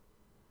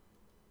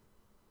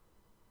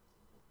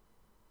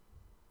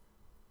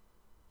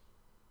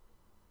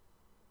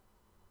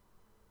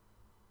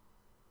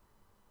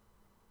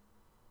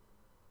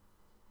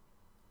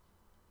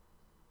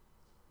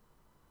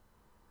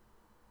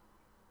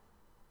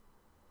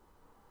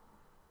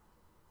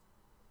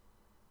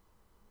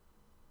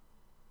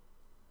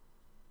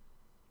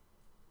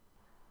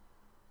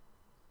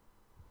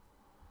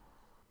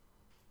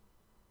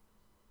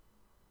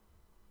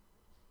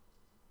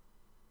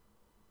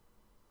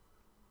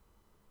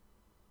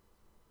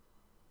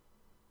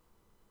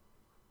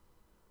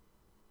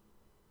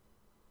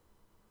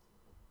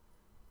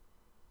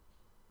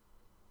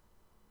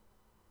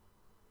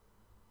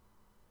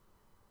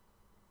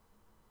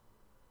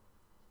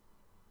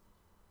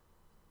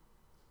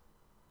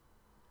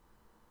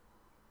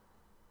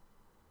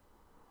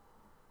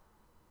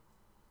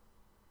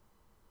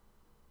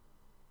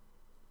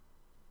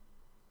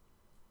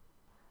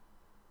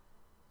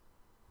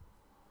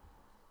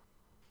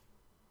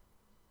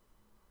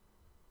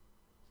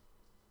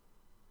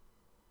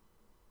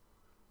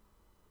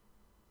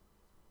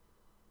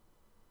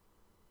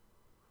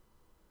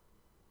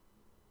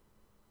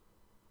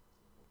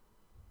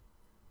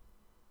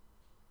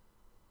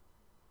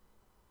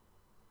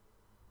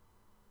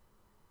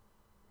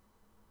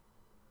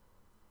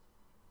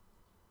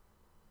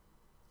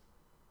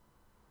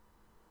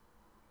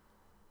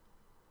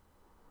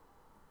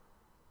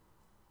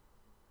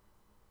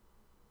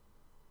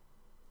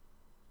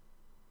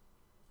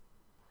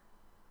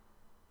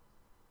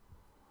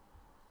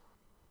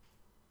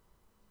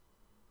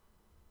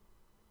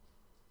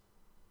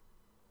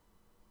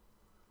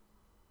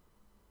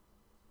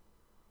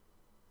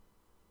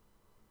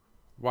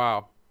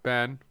 Wow,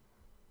 Ben,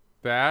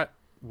 that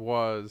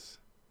was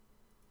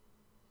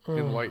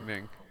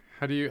enlightening.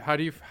 How do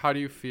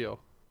you feel?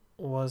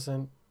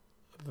 Wasn't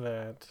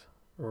that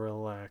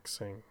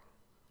relaxing?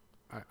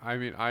 I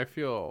mean, I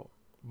feel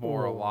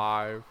more Oh,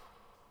 alive.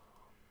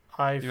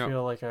 I You know,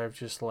 feel like I've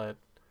just let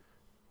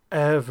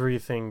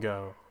everything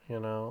go.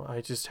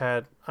 I just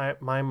had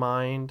my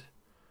mind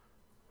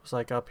was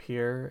like up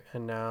here,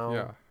 and now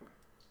yeah.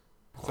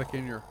 It's like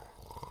in your,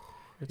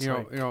 it's you know,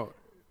 you like, know,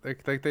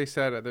 like they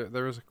said,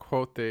 there was a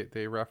quote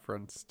they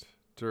referenced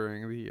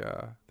during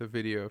the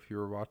video if you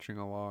were watching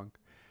along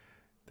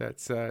that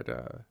said,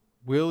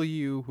 "Will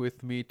you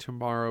with me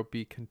tomorrow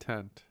be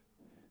content,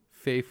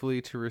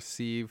 faithfully to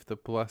receive the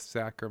blessed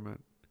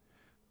sacrament?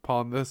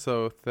 Upon this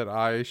oath that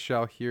I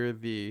shall hear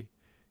thee,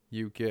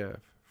 you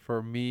give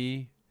for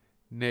me,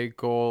 nay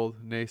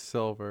gold, nay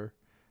silver,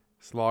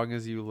 as long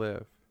as you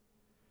live.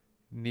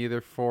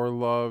 Neither for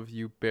love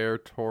you bear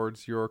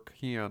towards your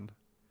kin,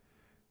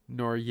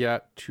 nor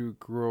yet to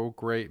grow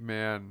great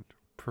man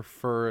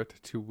prefer it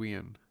to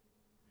win,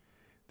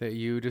 that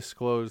you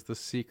disclose the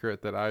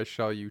secret that I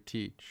shall you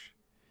teach.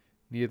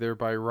 neither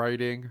by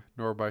writing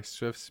nor by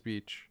swift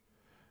speech,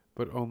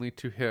 but only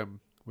to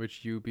him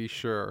which you be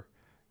sure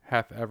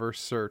hath ever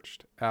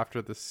searched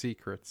after the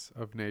secrets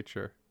of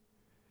nature.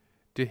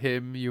 To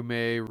him you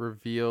may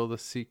reveal the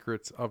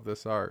secrets of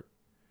this art,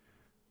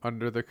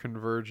 under the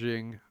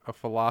converging of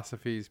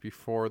philosophies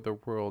before the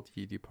world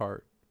ye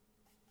depart.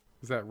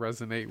 Does that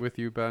resonate with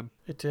you, Ben?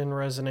 It didn't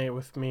resonate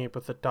with me,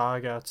 but the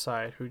dog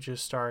outside who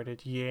just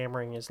started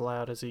yammering as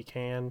loud as he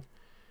can,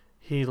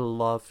 he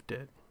loved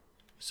it.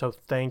 So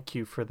thank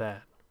you for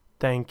that.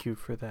 Thank you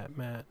for that,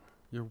 Matt.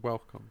 You're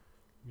welcome.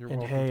 You're And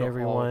welcome hey, to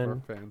everyone. all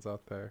of our fans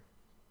out there.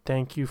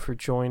 Thank you for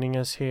joining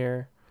us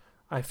here.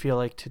 I feel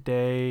like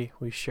today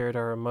we shared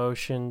our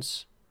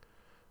emotions.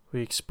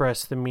 We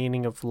expressed the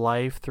meaning of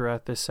life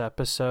throughout this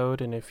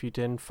episode, and if you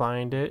didn't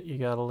find it, you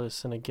gotta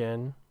listen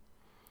again.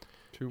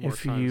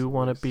 If you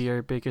want to be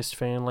our biggest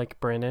fan like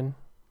Brennan,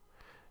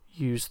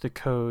 use the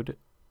code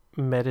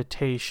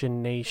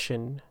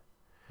MeditationNation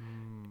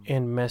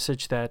and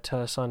message that to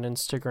us on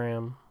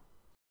Instagram.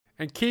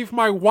 And keep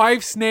my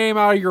wife's name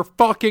out of your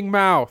fucking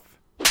mouth.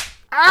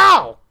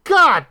 Ow!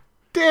 God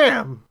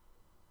damn!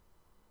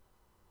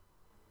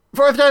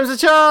 Fourth time's a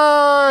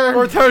charm!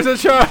 Fourth time's a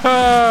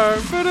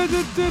charm!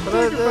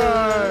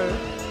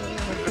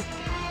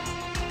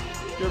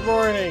 Good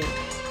morning.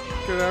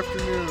 Good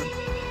afternoon.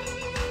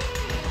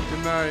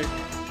 Good night.